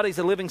your bodies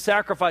a living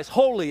sacrifice,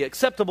 holy,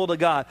 acceptable to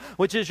God,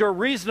 which is your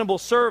reasonable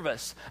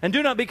service. And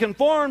do not be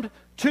conformed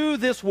to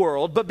this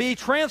world, but be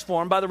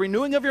transformed by the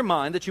renewing of your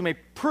mind, that you may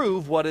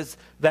prove what is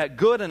that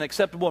good and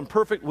acceptable and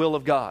perfect will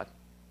of God.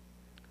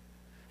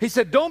 He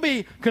said, don't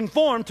be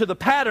conformed to the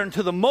pattern,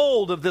 to the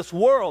mold of this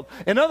world.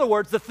 In other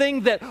words, the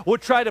thing that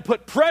would try to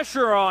put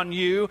pressure on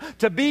you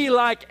to be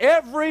like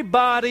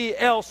everybody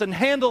else and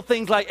handle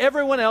things like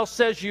everyone else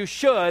says you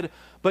should,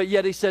 but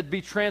yet he said,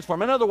 be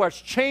transformed. In other words,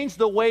 change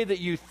the way that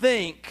you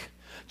think.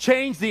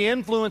 Change the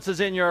influences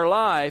in your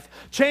life.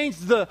 Change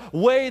the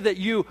way that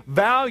you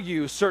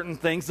value certain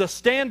things, the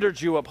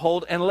standards you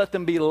uphold, and let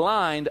them be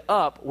lined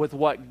up with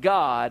what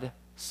God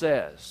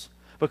says,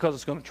 because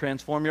it's going to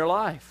transform your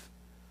life.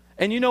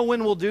 And you know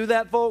when we'll do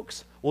that,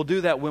 folks? We'll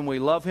do that when we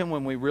love Him,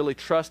 when we really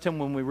trust Him,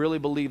 when we really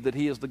believe that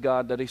He is the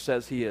God that He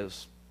says He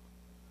is.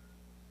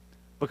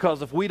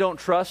 Because if we don't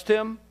trust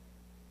Him,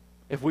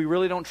 if we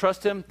really don't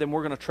trust Him, then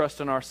we're going to trust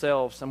in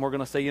ourselves. And we're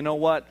going to say, you know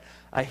what?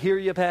 I hear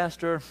you,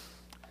 Pastor.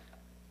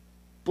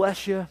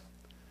 Bless you.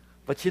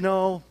 But you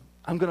know,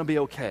 I'm going to be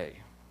okay.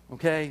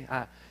 Okay?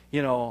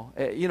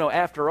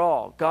 After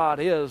all, God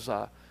is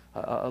a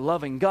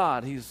loving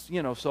God. He's,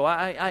 so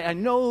I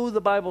know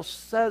the Bible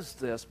says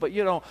this, but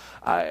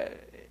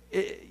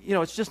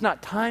it's just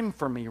not time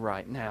for me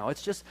right now.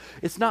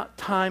 It's not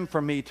time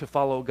for me to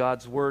follow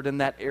God's word in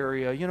that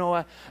area.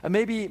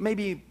 Maybe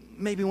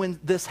when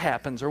this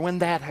happens or when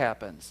that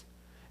happens.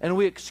 And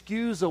we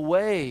excuse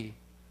away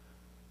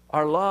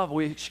our love,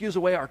 we excuse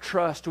away our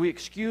trust, we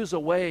excuse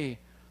away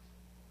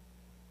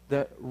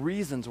the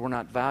reasons we're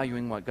not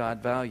valuing what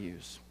God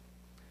values.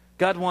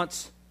 God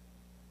wants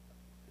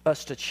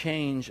us to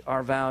change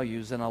our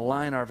values and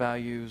align our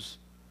values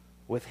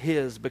with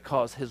His,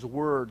 because His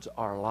words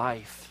are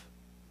life.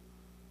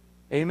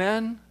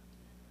 Amen?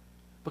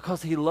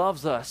 Because He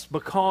loves us,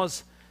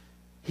 because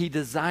He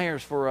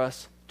desires for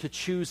us to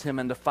choose Him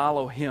and to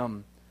follow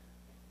Him.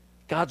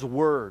 God's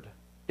word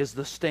is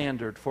the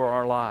standard for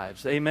our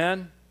lives.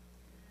 Amen?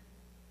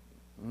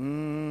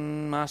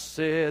 I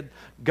said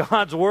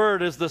God's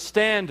word is the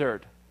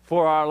standard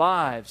for our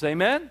lives.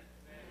 Amen?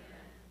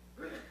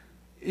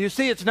 You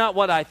see, it's not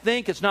what I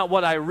think, it's not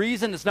what I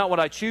reason, it's not what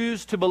I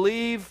choose to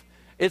believe.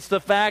 It's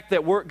the fact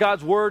that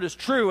God's word is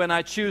true and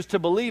I choose to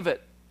believe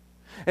it.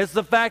 It's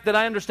the fact that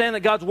I understand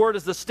that God's word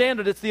is the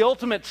standard. It's the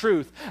ultimate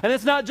truth. And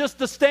it's not just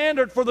the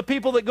standard for the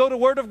people that go to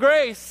Word of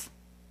Grace.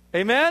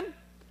 Amen?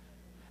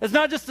 It's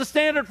not just the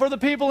standard for the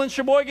people in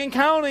Sheboygan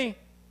County.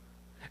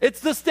 It's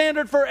the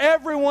standard for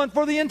everyone,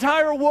 for the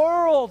entire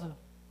world.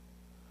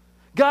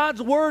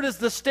 God's word is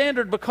the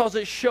standard because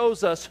it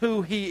shows us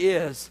who He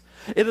is.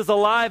 It is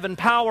alive and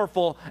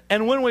powerful.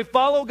 And when we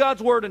follow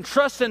God's word and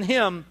trust in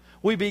Him,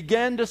 we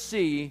begin to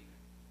see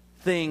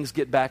things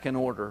get back in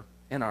order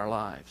in our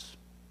lives.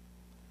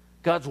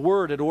 God's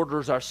word, it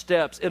orders our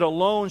steps. It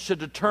alone should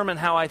determine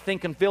how I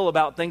think and feel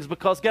about things,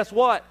 because guess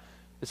what?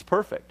 It's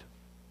perfect.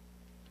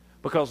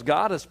 Because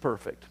God is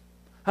perfect.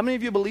 How many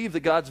of you believe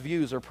that God's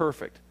views are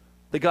perfect?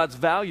 That God's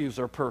values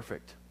are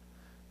perfect?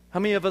 How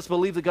many of us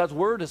believe that God's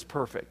word is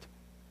perfect?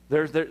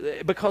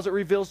 Because it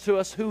reveals to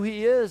us who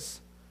He is.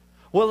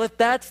 Well, if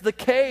that's the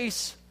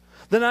case,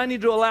 then I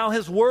need to allow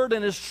His word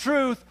and His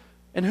truth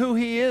and who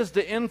He is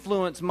to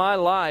influence my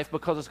life,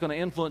 because it's going to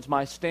influence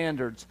my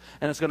standards,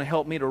 and it's going to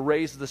help me to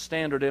raise the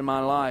standard in my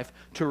life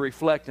to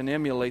reflect and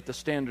emulate the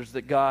standards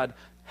that God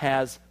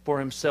has for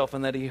Himself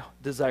and that He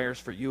desires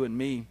for you and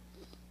me.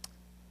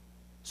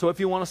 So if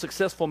you want a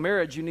successful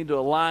marriage, you need to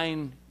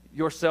align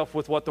yourself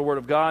with what the Word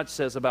of God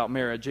says about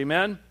marriage.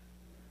 Amen?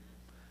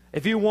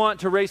 If you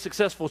want to raise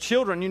successful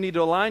children, you need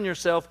to align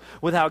yourself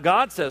with how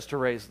God says to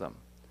raise them.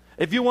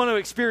 If you want to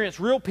experience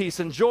real peace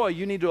and joy,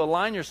 you need to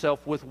align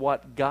yourself with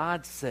what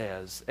God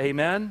says.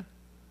 Amen?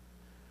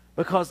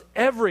 Because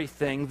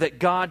everything that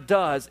God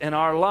does in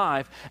our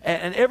life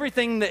and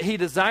everything that He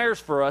desires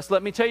for us,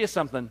 let me tell you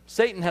something,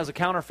 Satan has a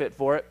counterfeit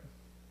for it.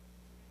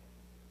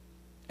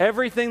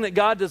 Everything that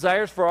God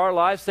desires for our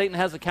lives, Satan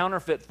has a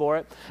counterfeit for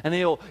it. And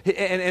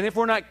if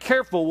we're not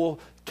careful, we'll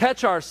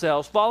catch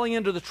ourselves falling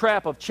into the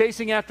trap of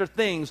chasing after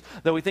things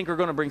that we think are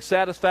going to bring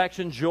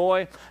satisfaction,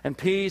 joy, and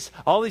peace.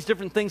 All these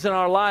different things in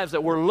our lives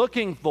that we're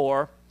looking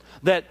for,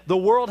 that the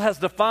world has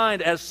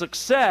defined as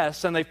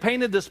success, and they've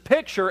painted this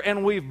picture,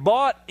 and we've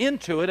bought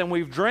into it, and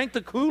we've drank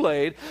the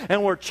Kool-Aid,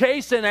 and we're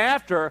chasing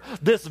after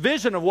this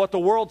vision of what the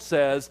world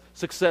says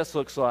success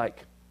looks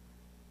like.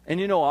 And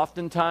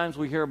oftentimes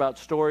we hear about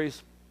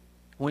stories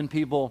when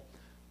people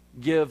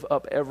give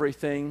up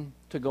everything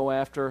to go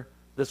after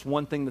this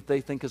one thing that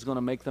they think is going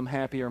to make them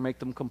happy or make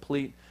them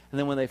complete. And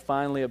then when they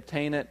finally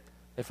obtain it,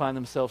 they find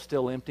themselves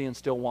still empty and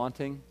still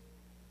wanting.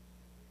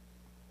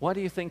 Why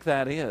do you think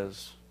that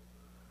is?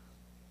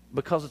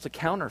 Because it's a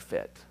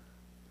counterfeit.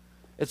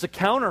 It's a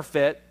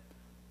counterfeit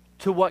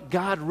to what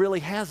God really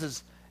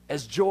has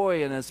as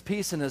joy and as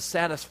peace and as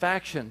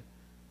satisfaction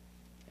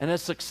and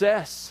as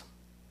success.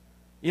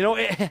 You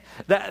know,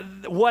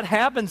 what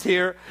happens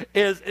here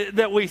is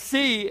that we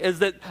see is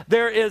that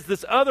there is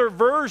this other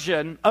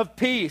version of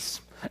peace.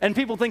 And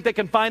people think they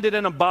can find it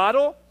in a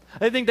bottle.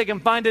 They think they can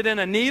find it in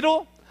a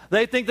needle.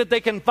 They think that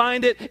they can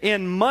find it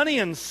in money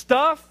and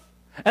stuff.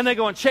 And they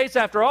go and chase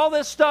after all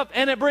this stuff,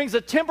 and it brings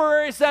a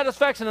temporary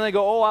satisfaction. And they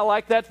go, oh, I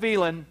like that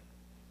feeling.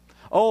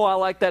 Oh, I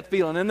like that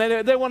feeling. And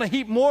they want to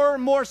heap more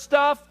and more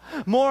stuff,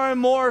 more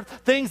and more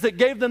things that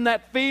gave them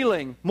that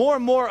feeling, more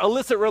and more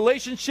illicit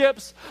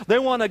relationships. They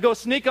want to go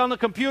sneak on the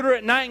computer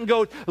at night and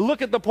go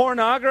look at the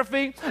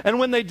pornography. And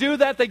when they do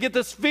that, they get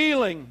this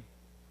feeling.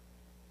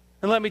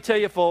 And let me tell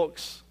you,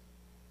 folks,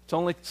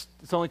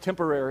 it's only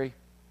temporary,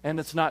 and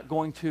it's not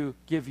going to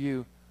give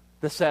you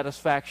the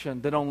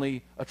satisfaction that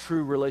only a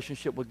true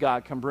relationship with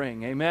God can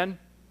bring. Amen?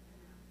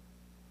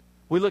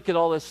 We look at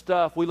all this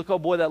stuff. We look, oh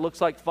boy, that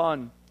looks like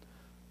fun.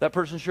 That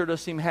person sure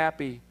does seem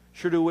happy.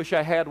 Sure do wish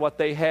I had what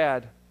they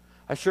had.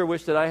 I sure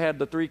wish that I had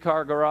the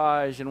 3-car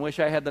garage and wish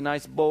I had the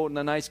nice boat and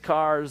the nice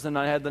cars and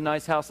I had the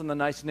nice house in the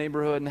nice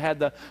neighborhood and had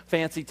the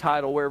fancy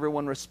title where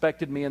everyone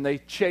respected me, and they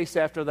chase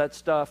after that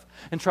stuff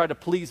and try to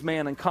please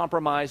man and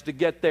compromise to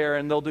get there,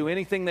 and they'll do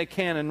anything they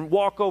can and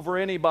walk over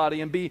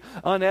anybody and be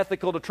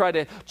unethical to try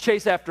to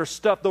chase after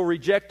stuff. They'll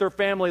reject their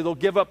family. They'll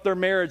give up their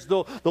marriage.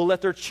 They'll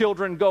let their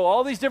children go.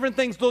 All these different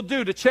things they'll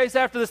do to chase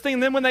after this thing.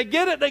 And then when they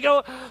get it, they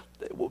go,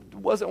 it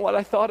wasn't what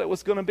I thought it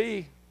was going to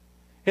be.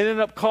 It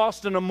ended up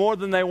costing them more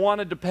than they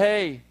wanted to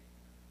pay.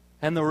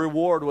 And the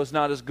reward was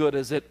not as good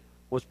as it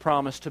was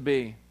promised to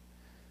be.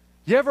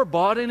 You ever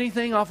bought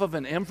anything off of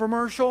an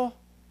infomercial?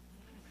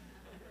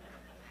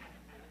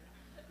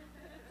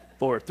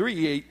 For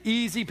 3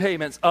 easy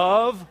payments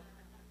of...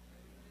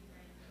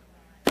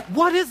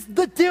 What is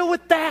the deal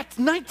with that?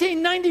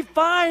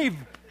 1995.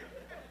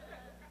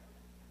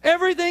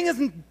 Everything is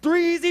in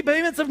 3 easy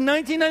payments of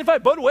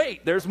 $19.95. But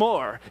wait, there's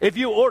more. If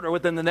you order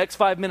within the next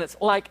 5 minutes,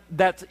 like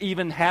that's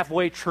even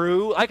halfway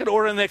true. I could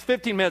order in the next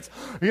 15 minutes.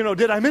 You know,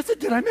 did I miss it?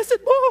 Did I miss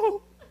it?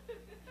 Whoa.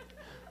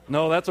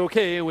 No, that's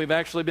okay. We've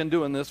actually been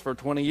doing this for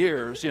 20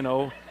 years, you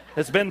know.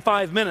 It's been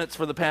 5 minutes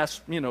for the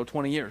past,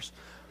 20 years.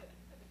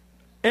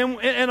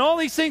 And all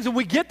these things, and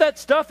we get that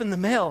stuff in the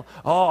mail.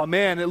 Oh,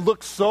 man, it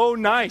looks so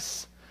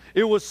nice.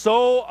 It was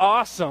so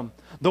awesome.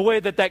 The way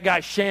that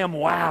guy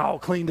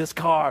ShamWow cleaned his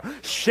car.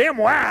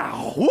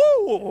 ShamWow!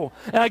 Woo!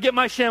 And I get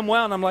my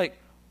ShamWow and I'm like,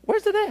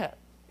 where's it at?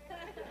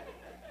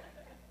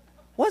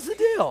 What's the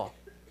deal?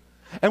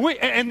 And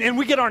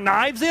we get our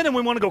knives in and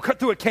we want to go cut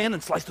through a can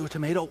and slice through a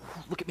tomato.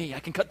 Look at me, I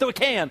can cut through a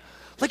can.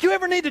 Like, you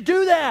ever need to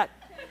do that?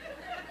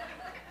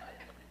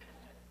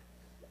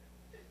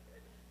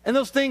 And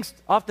those things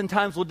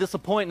oftentimes will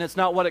disappoint, and it's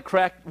not what it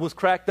was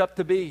cracked up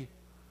to be.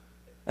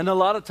 And a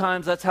lot of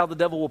times that's how the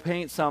devil will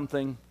paint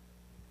something.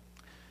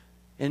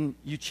 And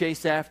you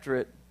chase after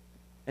it,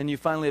 and you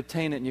finally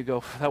obtain it, and you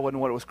go, that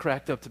wasn't what it was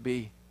cracked up to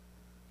be.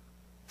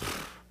 That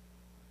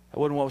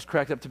wasn't what it was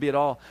cracked up to be at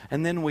all.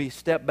 And then we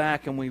step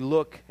back and we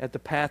look at the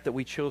path that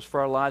we chose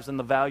for our lives and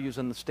the values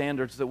and the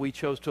standards that we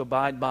chose to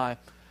abide by,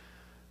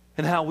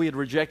 and how we had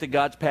rejected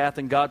God's path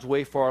and God's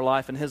way for our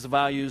life and His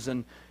values,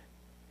 and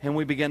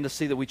we begin to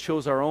see that we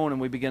chose our own, and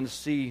we begin to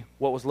see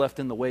what was left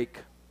in the wake.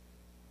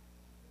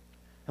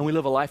 And we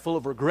live a life full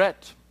of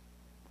regret.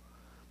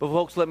 But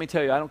folks, let me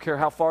tell you, I don't care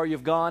how far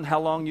you've gone, how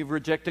long you've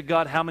rejected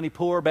God, how many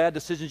poor or bad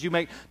decisions you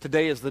make,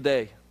 today is the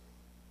day.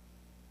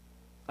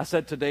 I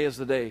said today is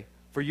the day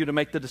for you to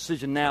make the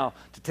decision now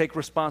to take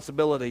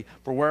responsibility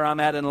for where I'm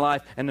at in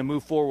life and to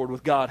move forward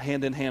with God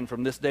hand in hand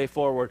from this day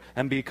forward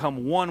and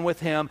become one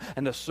with Him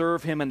and to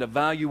serve Him and to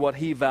value what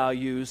He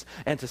values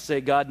and to say,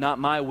 God, not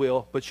my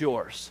will, but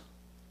yours.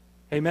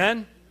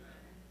 Amen?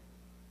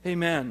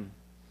 Amen.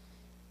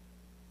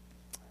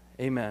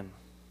 Amen.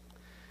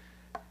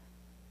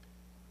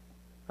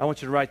 I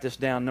want you to write this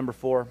down, number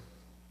 4.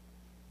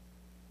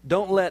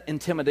 Don't let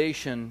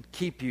intimidation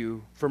keep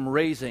you from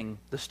raising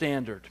the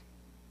standard.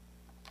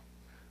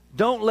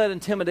 Don't let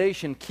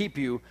intimidation keep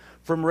you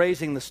from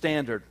raising the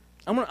standard.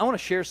 I want to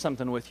share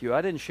something with you.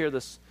 I didn't share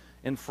this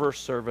in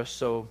first service,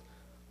 so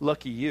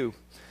lucky you.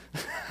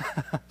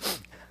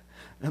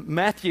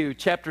 Matthew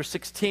chapter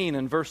 16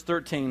 and verse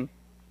 13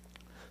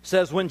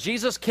 says, when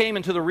Jesus came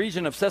into the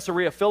region of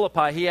Caesarea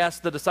Philippi, He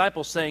asked the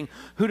disciples, saying,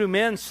 who do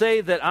men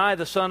say that I,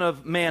 the Son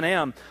of Man,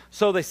 am?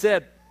 So they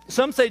said,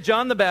 some say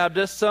John the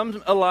Baptist,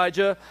 some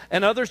Elijah,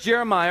 and others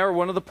Jeremiah or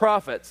one of the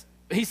prophets.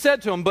 He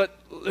said to them, but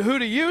who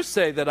do you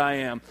say that I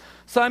am?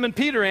 Simon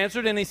Peter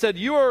answered, and he said,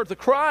 you are the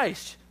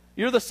Christ.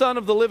 You're the Son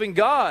of the living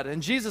God.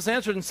 And Jesus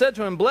answered and said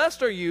to him,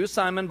 blessed are you,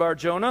 Simon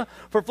Bar-Jonah,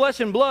 for flesh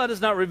and blood has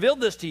not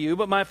revealed this to you,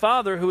 but my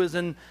Father who is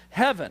in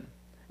heaven.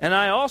 And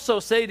I also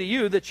say to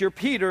you that you're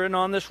Peter, and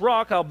on this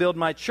rock I'll build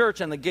my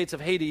church, and the gates of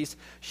Hades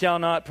shall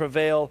not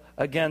prevail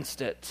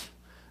against it.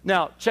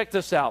 Now, check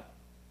this out.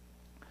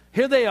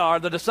 Here they are,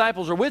 the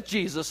disciples are with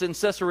Jesus in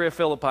Caesarea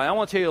Philippi. I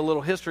want to tell you a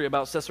little history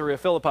about Caesarea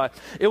Philippi.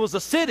 It was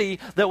a city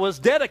that was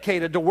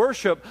dedicated to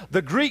worship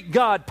the Greek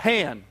god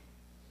Pan.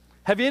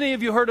 Have any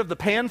of you heard of the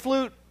pan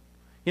flute?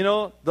 You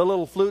know, the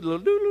little flute,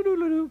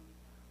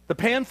 the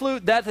pan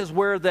flute, that is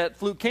where that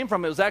flute came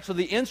from. It was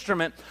actually the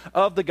instrument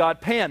of the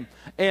god Pan.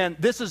 And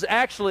this is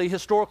actually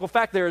historical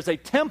fact. There is a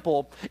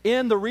temple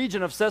in the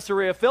region of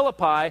Caesarea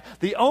Philippi,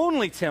 the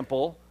only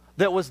temple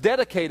that was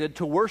dedicated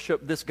to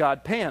worship this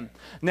god Pan.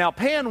 Now,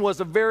 Pan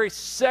was a very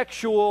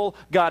sexual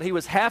god. He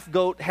was half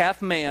goat,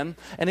 half man,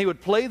 and he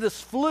would play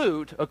this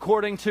flute,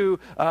 according to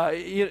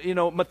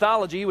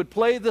mythology. He would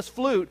play this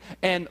flute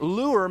and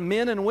lure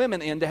men and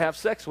women in to have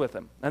sex with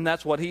him, and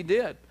that's what he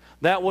did.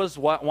 That was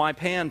why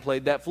Pan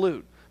played that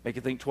flute. Make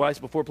you think twice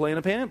before playing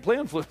a pan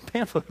flute.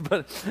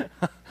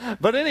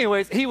 But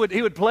anyways, he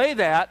would play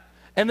that.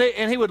 And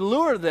he would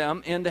lure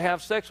them in to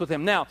have sex with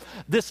him. Now,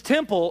 this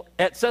temple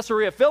at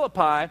Caesarea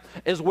Philippi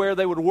is where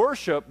they would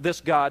worship this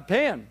god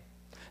Pan.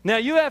 Now,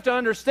 you have to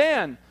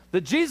understand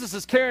that Jesus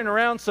is carrying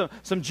around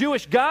some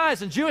Jewish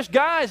guys, and Jewish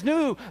guys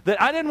knew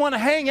that I didn't want to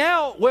hang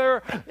out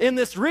in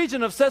this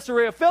region of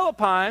Caesarea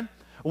Philippi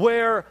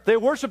where they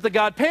worshiped the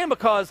god Pan,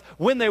 because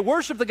when they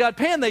worshiped the god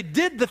Pan, they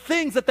did the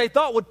things that they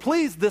thought would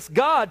please this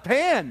god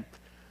Pan.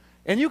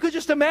 And you could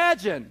just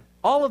imagine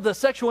all of the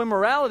sexual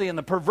immorality and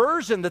the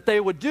perversion that they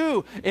would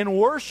do in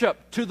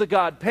worship to the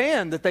god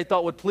Pan that they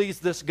thought would please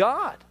this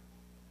god.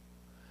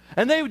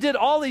 And they did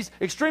all these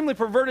extremely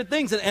perverted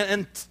things.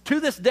 And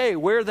to this day,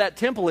 where that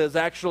temple is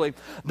actually,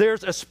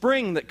 there's a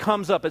spring that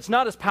comes up. It's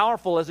not as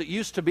powerful as it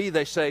used to be,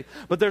 they say,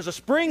 but there's a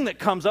spring that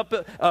comes up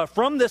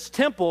from this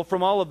temple,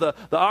 from all of the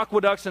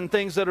aqueducts and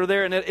things that are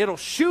there, and it'll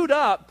shoot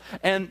up.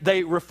 And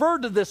they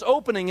referred to this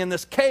opening in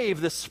this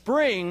cave, this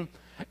spring,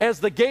 as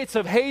the gates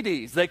of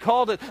Hades. They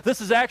called it,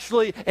 this is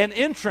actually an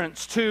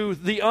entrance to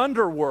the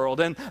underworld.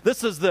 And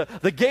this is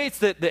the gates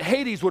that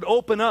Hades would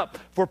open up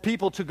for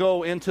people to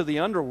go into the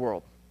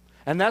underworld.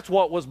 And that's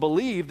what was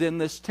believed in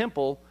this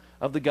temple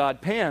of the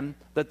god Pan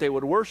that they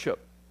would worship.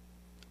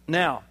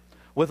 Now,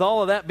 with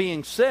all of that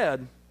being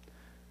said,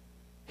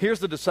 here's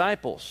the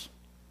disciples.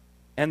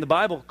 And the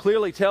Bible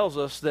clearly tells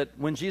us that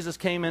when Jesus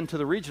came into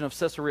the region of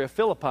Caesarea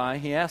Philippi,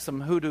 he asked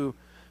them, who do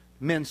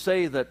men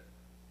say that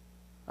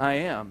I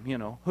am? You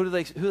know, who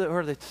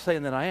are they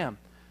saying that I am?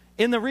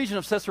 In the region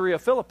of Caesarea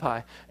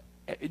Philippi,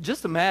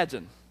 just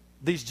imagine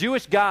these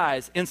Jewish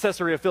guys in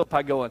Caesarea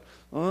Philippi going,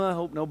 oh, I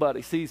hope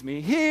nobody sees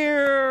me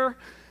here.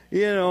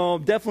 You know,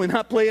 definitely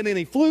not playing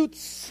any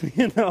flutes.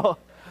 You know,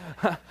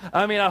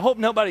 I mean, I hope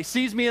nobody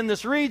sees me in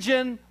this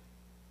region.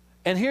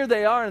 And here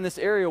they are in this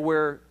area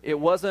where it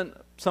wasn't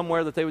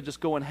somewhere that they would just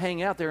go and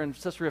hang out there in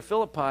Caesarea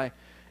Philippi,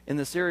 in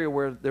this area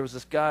where there was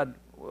this god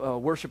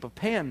worship of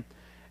Pan.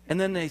 And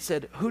then they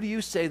said, who do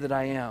you say that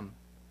I am?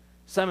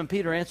 Simon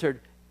Peter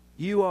answered,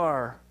 you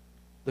are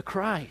the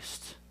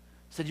Christ.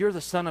 He said, you're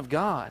the Son of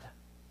God.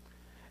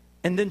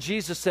 And then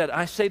Jesus said,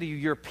 I say to you,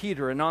 you're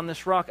Peter, and on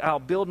this rock I'll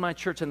build my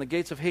church, and the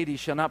gates of Hades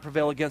shall not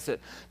prevail against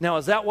it. Now,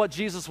 is that what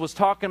Jesus was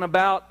talking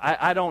about?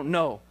 I don't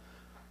know.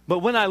 But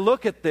when I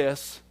look at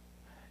this,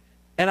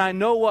 and I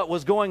know what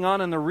was going on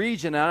in the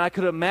region, and I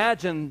could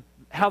imagine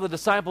how the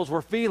disciples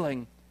were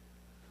feeling,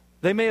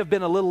 they may have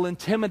been a little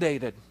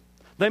intimidated.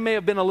 They may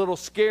have been a little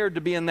scared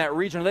to be in that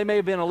region. They may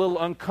have been a little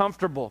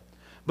uncomfortable.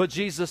 But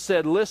Jesus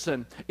said,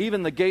 listen,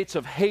 even the gates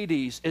of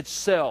Hades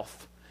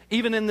itself,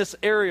 even in this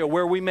area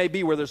where we may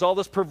be, where there's all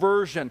this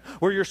perversion,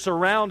 where you're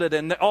surrounded,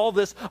 and all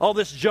this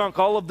junk,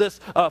 all of this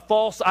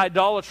false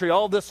idolatry,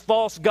 all this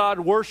false God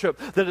worship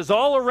that is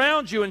all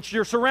around you, and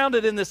you're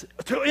surrounded in this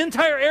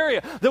entire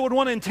area that would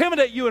want to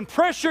intimidate you and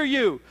pressure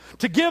you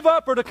to give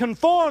up or to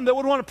conform, that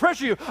would want to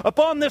pressure you.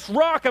 Upon this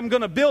rock I'm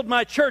going to build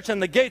my church,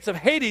 and the gates of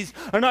Hades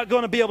are not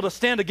going to be able to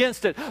stand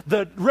against it.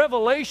 The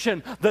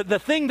revelation, the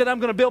thing that I'm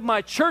going to build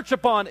my church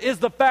upon is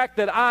the fact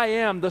that I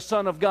am the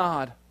Son of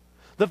God.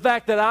 The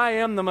fact that I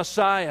am the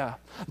Messiah.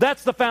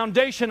 That's the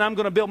foundation I'm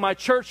going to build my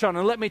church on.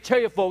 And let me tell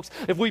you, folks,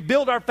 if we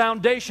build our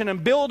foundation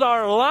and build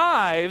our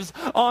lives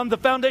on the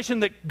foundation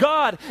that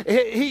God,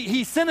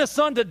 He sent His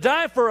Son to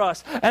die for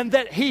us, and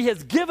that He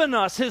has given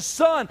us His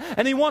Son,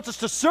 and He wants us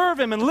to serve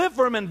Him and live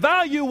for Him and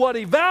value what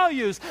He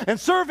values and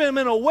serve Him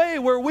in a way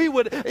where we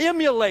would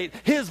emulate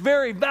His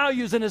very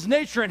values and His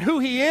nature and who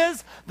He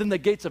is, then the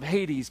gates of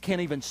Hades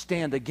can't even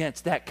stand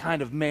against that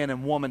kind of man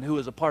and woman who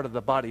is a part of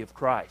the body of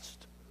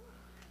Christ.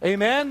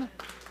 Amen?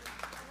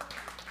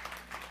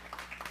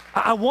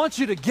 I want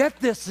you to get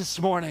this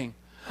morning.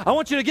 I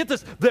want you to get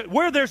this, that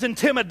where there's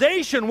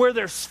intimidation, where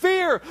there's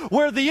fear,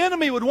 where the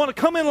enemy would want to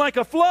come in like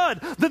a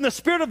flood, then the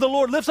Spirit of the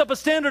Lord lifts up a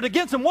standard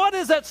against him. What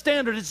is that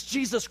standard? It's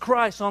Jesus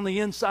Christ on the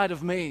inside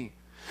of me.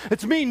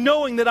 It's me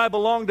knowing that I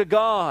belong to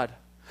God.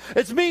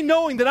 It's me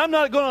knowing that I'm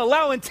not going to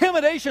allow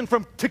intimidation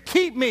to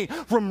keep me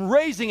from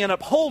raising and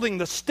upholding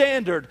the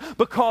standard,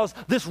 because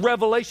this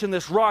revelation,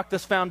 this rock,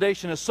 this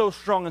foundation is so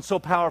strong and so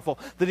powerful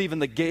that even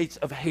the gates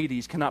of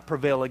Hades cannot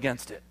prevail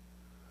against it.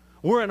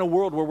 We're in a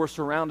world where we're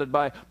surrounded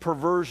by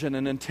perversion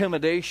and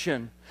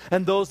intimidation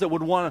and those that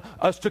would want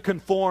us to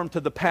conform to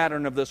the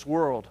pattern of this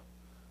world.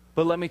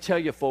 But let me tell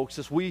you, folks,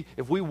 if we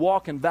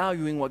walk in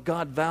valuing what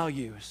God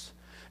values,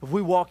 if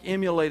we walk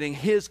emulating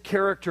His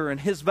character and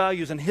His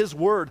values and His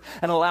Word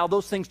and allow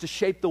those things to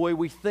shape the way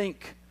we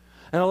think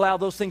and allow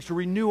those things to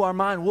renew our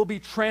mind, we'll be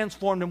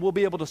transformed and we'll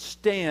be able to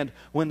stand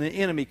when the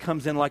enemy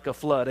comes in like a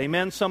flood.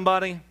 Amen,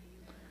 somebody?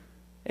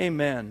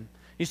 Amen.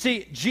 You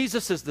see,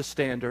 Jesus is the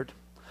standard.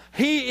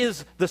 He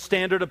is the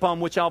standard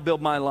upon which I'll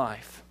build my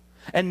life.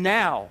 And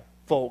now,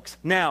 folks,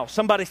 now,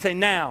 somebody say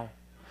now.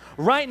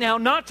 Right now,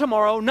 not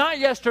tomorrow, not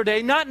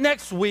yesterday, not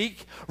next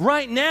week.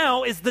 Right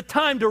now is the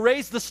time to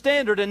raise the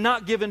standard and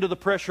not give in to the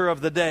pressure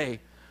of the day,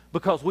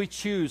 because we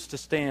choose to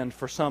stand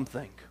for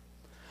something.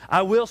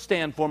 I will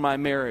stand for my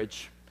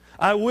marriage.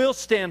 I will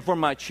stand for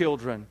my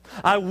children.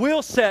 I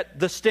will set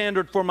the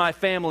standard for my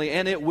family,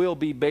 and it will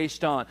be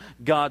based on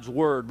God's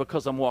Word,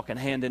 because I'm walking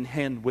hand in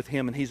hand with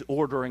Him and He's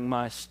ordering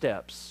my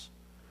steps.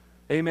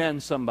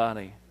 Amen,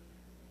 somebody.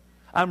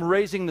 I'm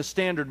raising the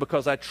standard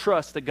because I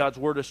trust that God's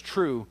Word is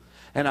true.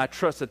 And I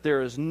trust that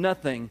there is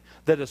nothing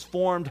that is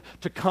formed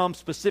to come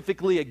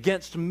specifically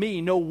against me.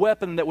 No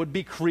weapon that would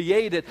be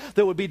created,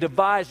 that would be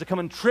devised to come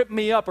and trip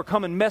me up or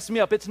come and mess me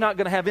up. It's not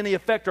going to have any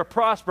effect or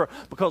prosper,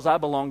 because I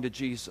belong to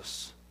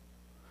Jesus.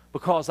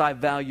 Because I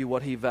value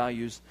what He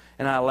values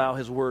and I allow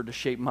His Word to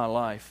shape my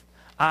life.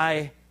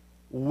 I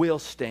will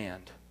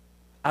stand.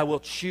 I will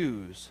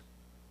choose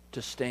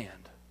to stand.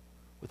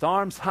 With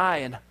arms high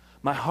and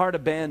my heart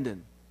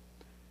abandoned,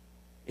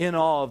 in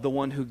awe of the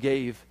one who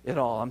gave it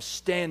all. I'm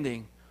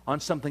standing on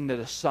something that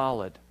is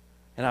solid,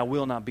 and I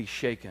will not be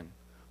shaken.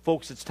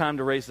 Folks, it's time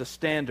to raise the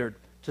standard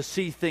to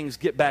see things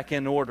get back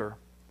in order.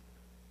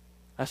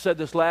 I said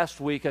this last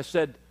week. I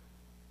said,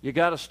 you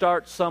got to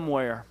start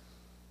somewhere.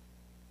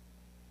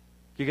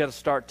 You got to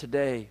start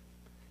today.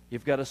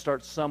 You've got to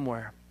start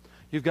somewhere.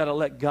 You've got to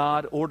let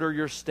God order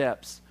your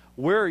steps.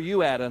 Where are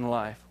you at in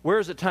life? Where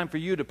is it time for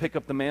you to pick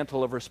up the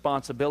mantle of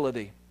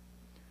responsibility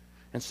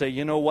and say,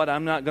 you know what,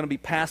 I'm not going to be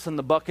passing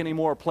the buck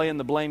anymore or playing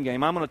the blame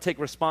game. I'm going to take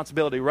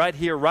responsibility right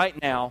here, right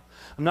now.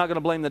 I'm not going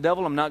to blame the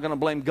devil. I'm not going to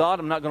blame God.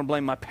 I'm not going to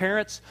blame my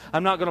parents.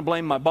 I'm not going to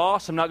blame my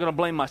boss. I'm not going to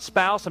blame my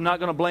spouse. I'm not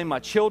going to blame my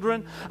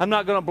children. I'm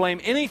not going to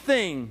blame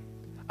anything.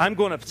 I'm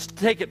going to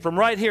take it from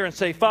right here and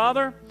say,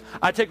 Father,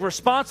 I take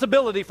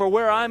responsibility for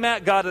where I'm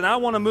at, God, and I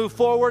want to move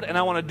forward, and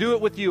I want to do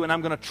it with you, and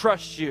I'm going to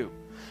trust you.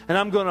 And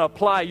I'm going to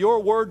apply your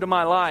word to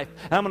my life.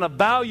 And I'm going to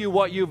value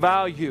what you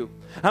value.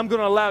 I'm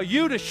going to allow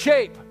you to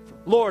shape,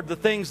 Lord, the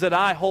things that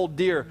I hold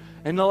dear,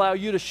 and allow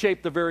you to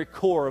shape the very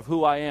core of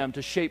who I am,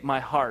 to shape my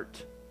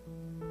heart,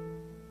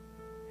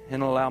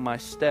 and allow my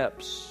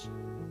steps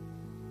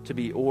to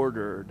be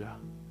ordered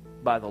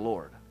by the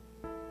Lord.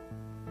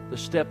 The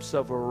steps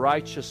of a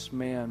righteous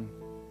man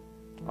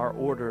are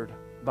ordered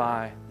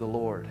by the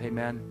Lord.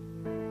 Amen.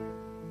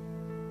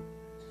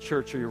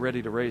 Church, are you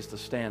ready to raise the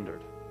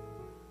standard?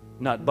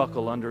 Not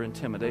buckle under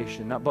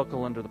intimidation, not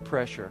buckle under the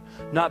pressure,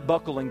 not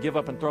buckle and give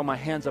up and throw my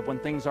hands up when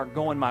things aren't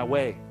going my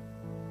way.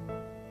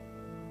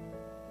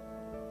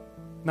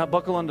 Not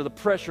buckle under the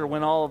pressure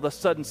when all of a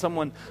sudden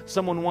someone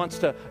wants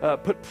to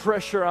put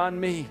pressure on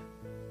me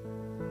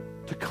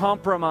to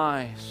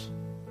compromise,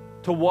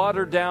 to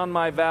water down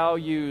my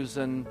values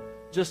and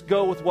just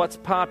go with what's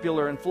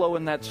popular and flow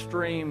in that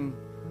stream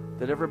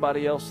that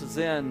everybody else is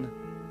in.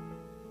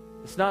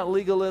 It's not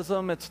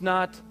legalism. It's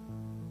not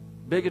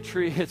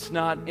bigotry. It's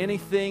not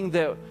anything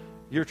that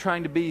you're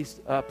trying to be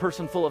a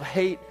person full of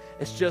hate.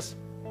 It's just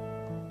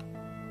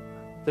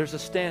there's a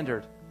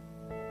standard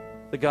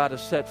that God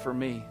has set for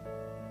me.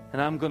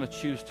 And I'm going to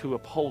choose to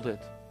uphold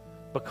it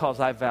because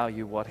I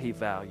value what He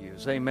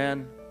values.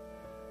 Amen.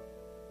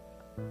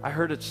 I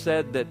heard it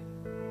said that,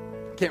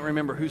 I can't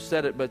remember who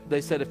said it, but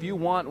they said if you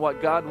want what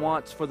God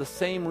wants for the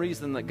same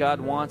reason that God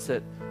wants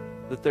it,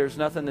 that there's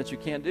nothing that you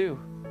can't do.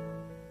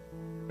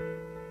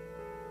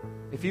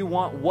 If you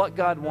want what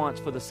God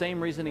wants for the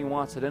same reason He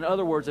wants it. In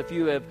other words, if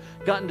you have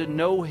gotten to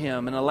know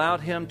Him and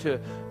allowed Him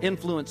to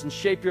influence and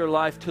shape your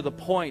life to the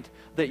point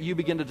that you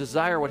begin to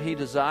desire what He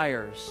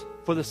desires,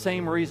 for the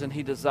same reason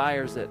He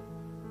desires it.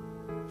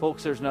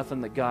 Folks, there's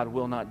nothing that God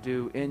will not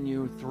do in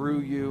you,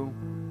 through you.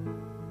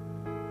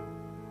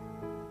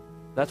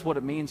 That's what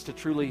it means to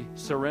truly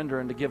surrender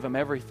and to give Him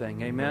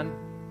everything. Amen?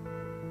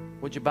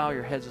 Would you bow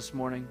your heads this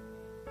morning?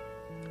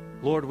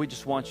 Lord, we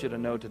just want you to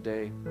know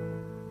today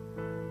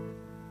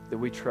that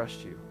we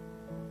trust you.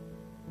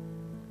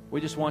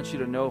 We just want you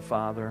to know,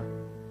 Father,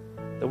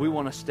 that we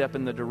want to step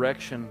in the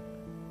direction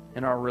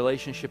in our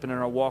relationship and in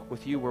our walk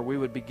with you where we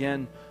would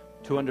begin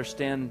to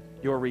understand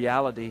your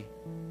reality,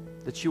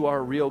 that you are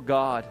a real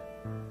God,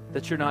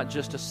 that you're not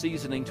just a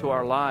seasoning to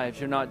our lives,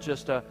 you're not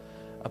just a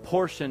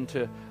portion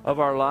of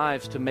our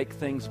lives to make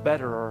things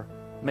better or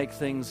make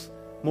things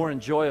more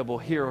enjoyable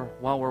here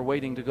while we're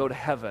waiting to go to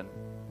heaven.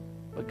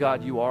 But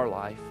God, you are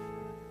life.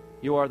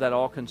 You are that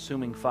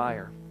all-consuming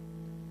fire.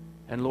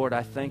 And Lord,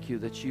 I thank you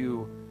that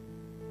you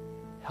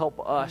help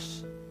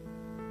us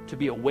to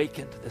be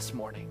awakened this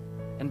morning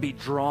and be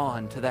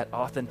drawn to that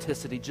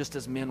authenticity just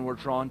as men were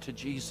drawn to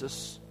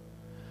Jesus.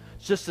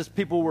 Just as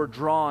people were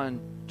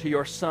drawn to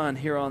your Son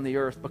here on the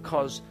earth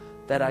because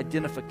that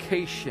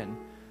identification,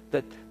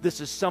 that this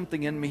is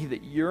something in me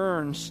that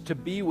yearns to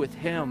be with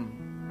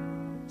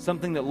Him,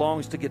 something that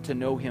longs to get to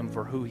know Him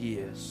for who He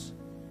is.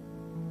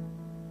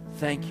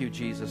 Thank you,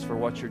 Jesus, for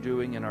what you're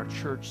doing in our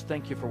church.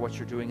 Thank you for what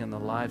you're doing in the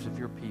lives of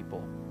your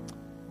people.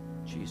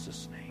 In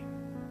Jesus' name.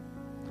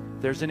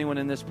 If there's anyone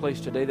in this place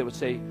today that would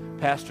say,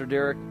 Pastor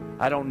Derek,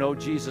 I don't know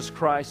Jesus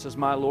Christ as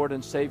my Lord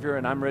and Savior,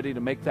 and I'm ready to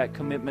make that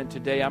commitment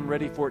today. I'm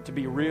ready for it to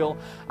be real.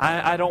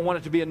 I don't want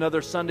it to be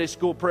another Sunday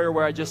school prayer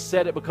where I just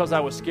said it because I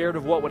was scared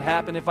of what would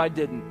happen if I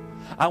didn't.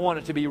 I want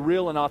it to be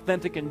real and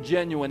authentic and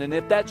genuine. And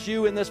if that's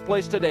you in this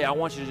place today, I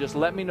want you to just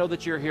let me know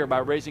that you're here by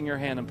raising your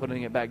hand and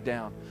putting it back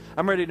down.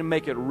 I'm ready to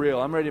make it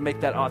real. I'm ready to make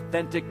that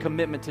authentic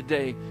commitment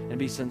today and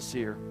be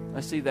sincere.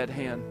 I see that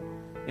hand.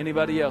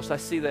 Anybody else? I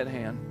see that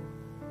hand.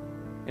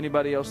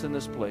 Anybody else in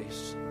this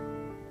place?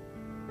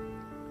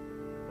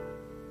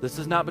 This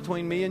is not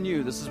between me and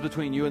you. This is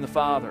between you and the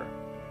Father.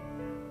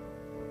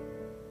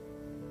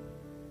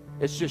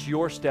 It's just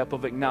your step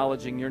of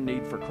acknowledging your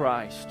need for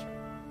Christ.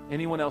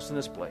 Anyone else in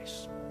this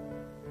place?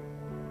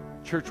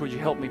 Church, would you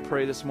help me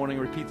pray this morning?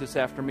 Repeat this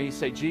after me.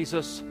 Say,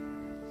 Jesus,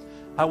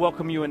 I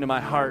welcome you into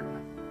my heart.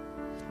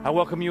 I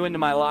welcome you into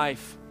my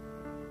life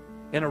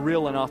in a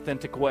real and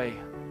authentic way.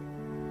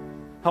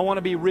 I want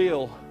to be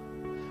real.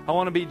 I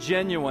want to be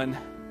genuine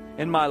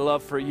in my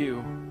love for you,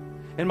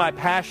 in my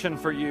passion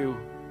for you.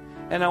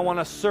 And I want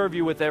to serve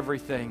you with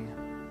everything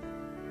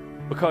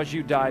because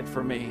you died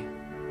for me.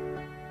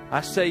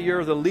 I say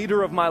you're the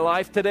leader of my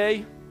life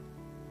today,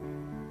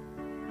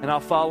 and I'll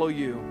follow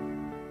you.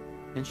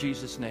 In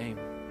Jesus' name,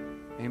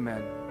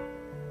 amen.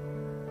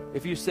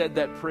 If you said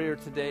that prayer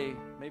today,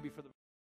 maybe for the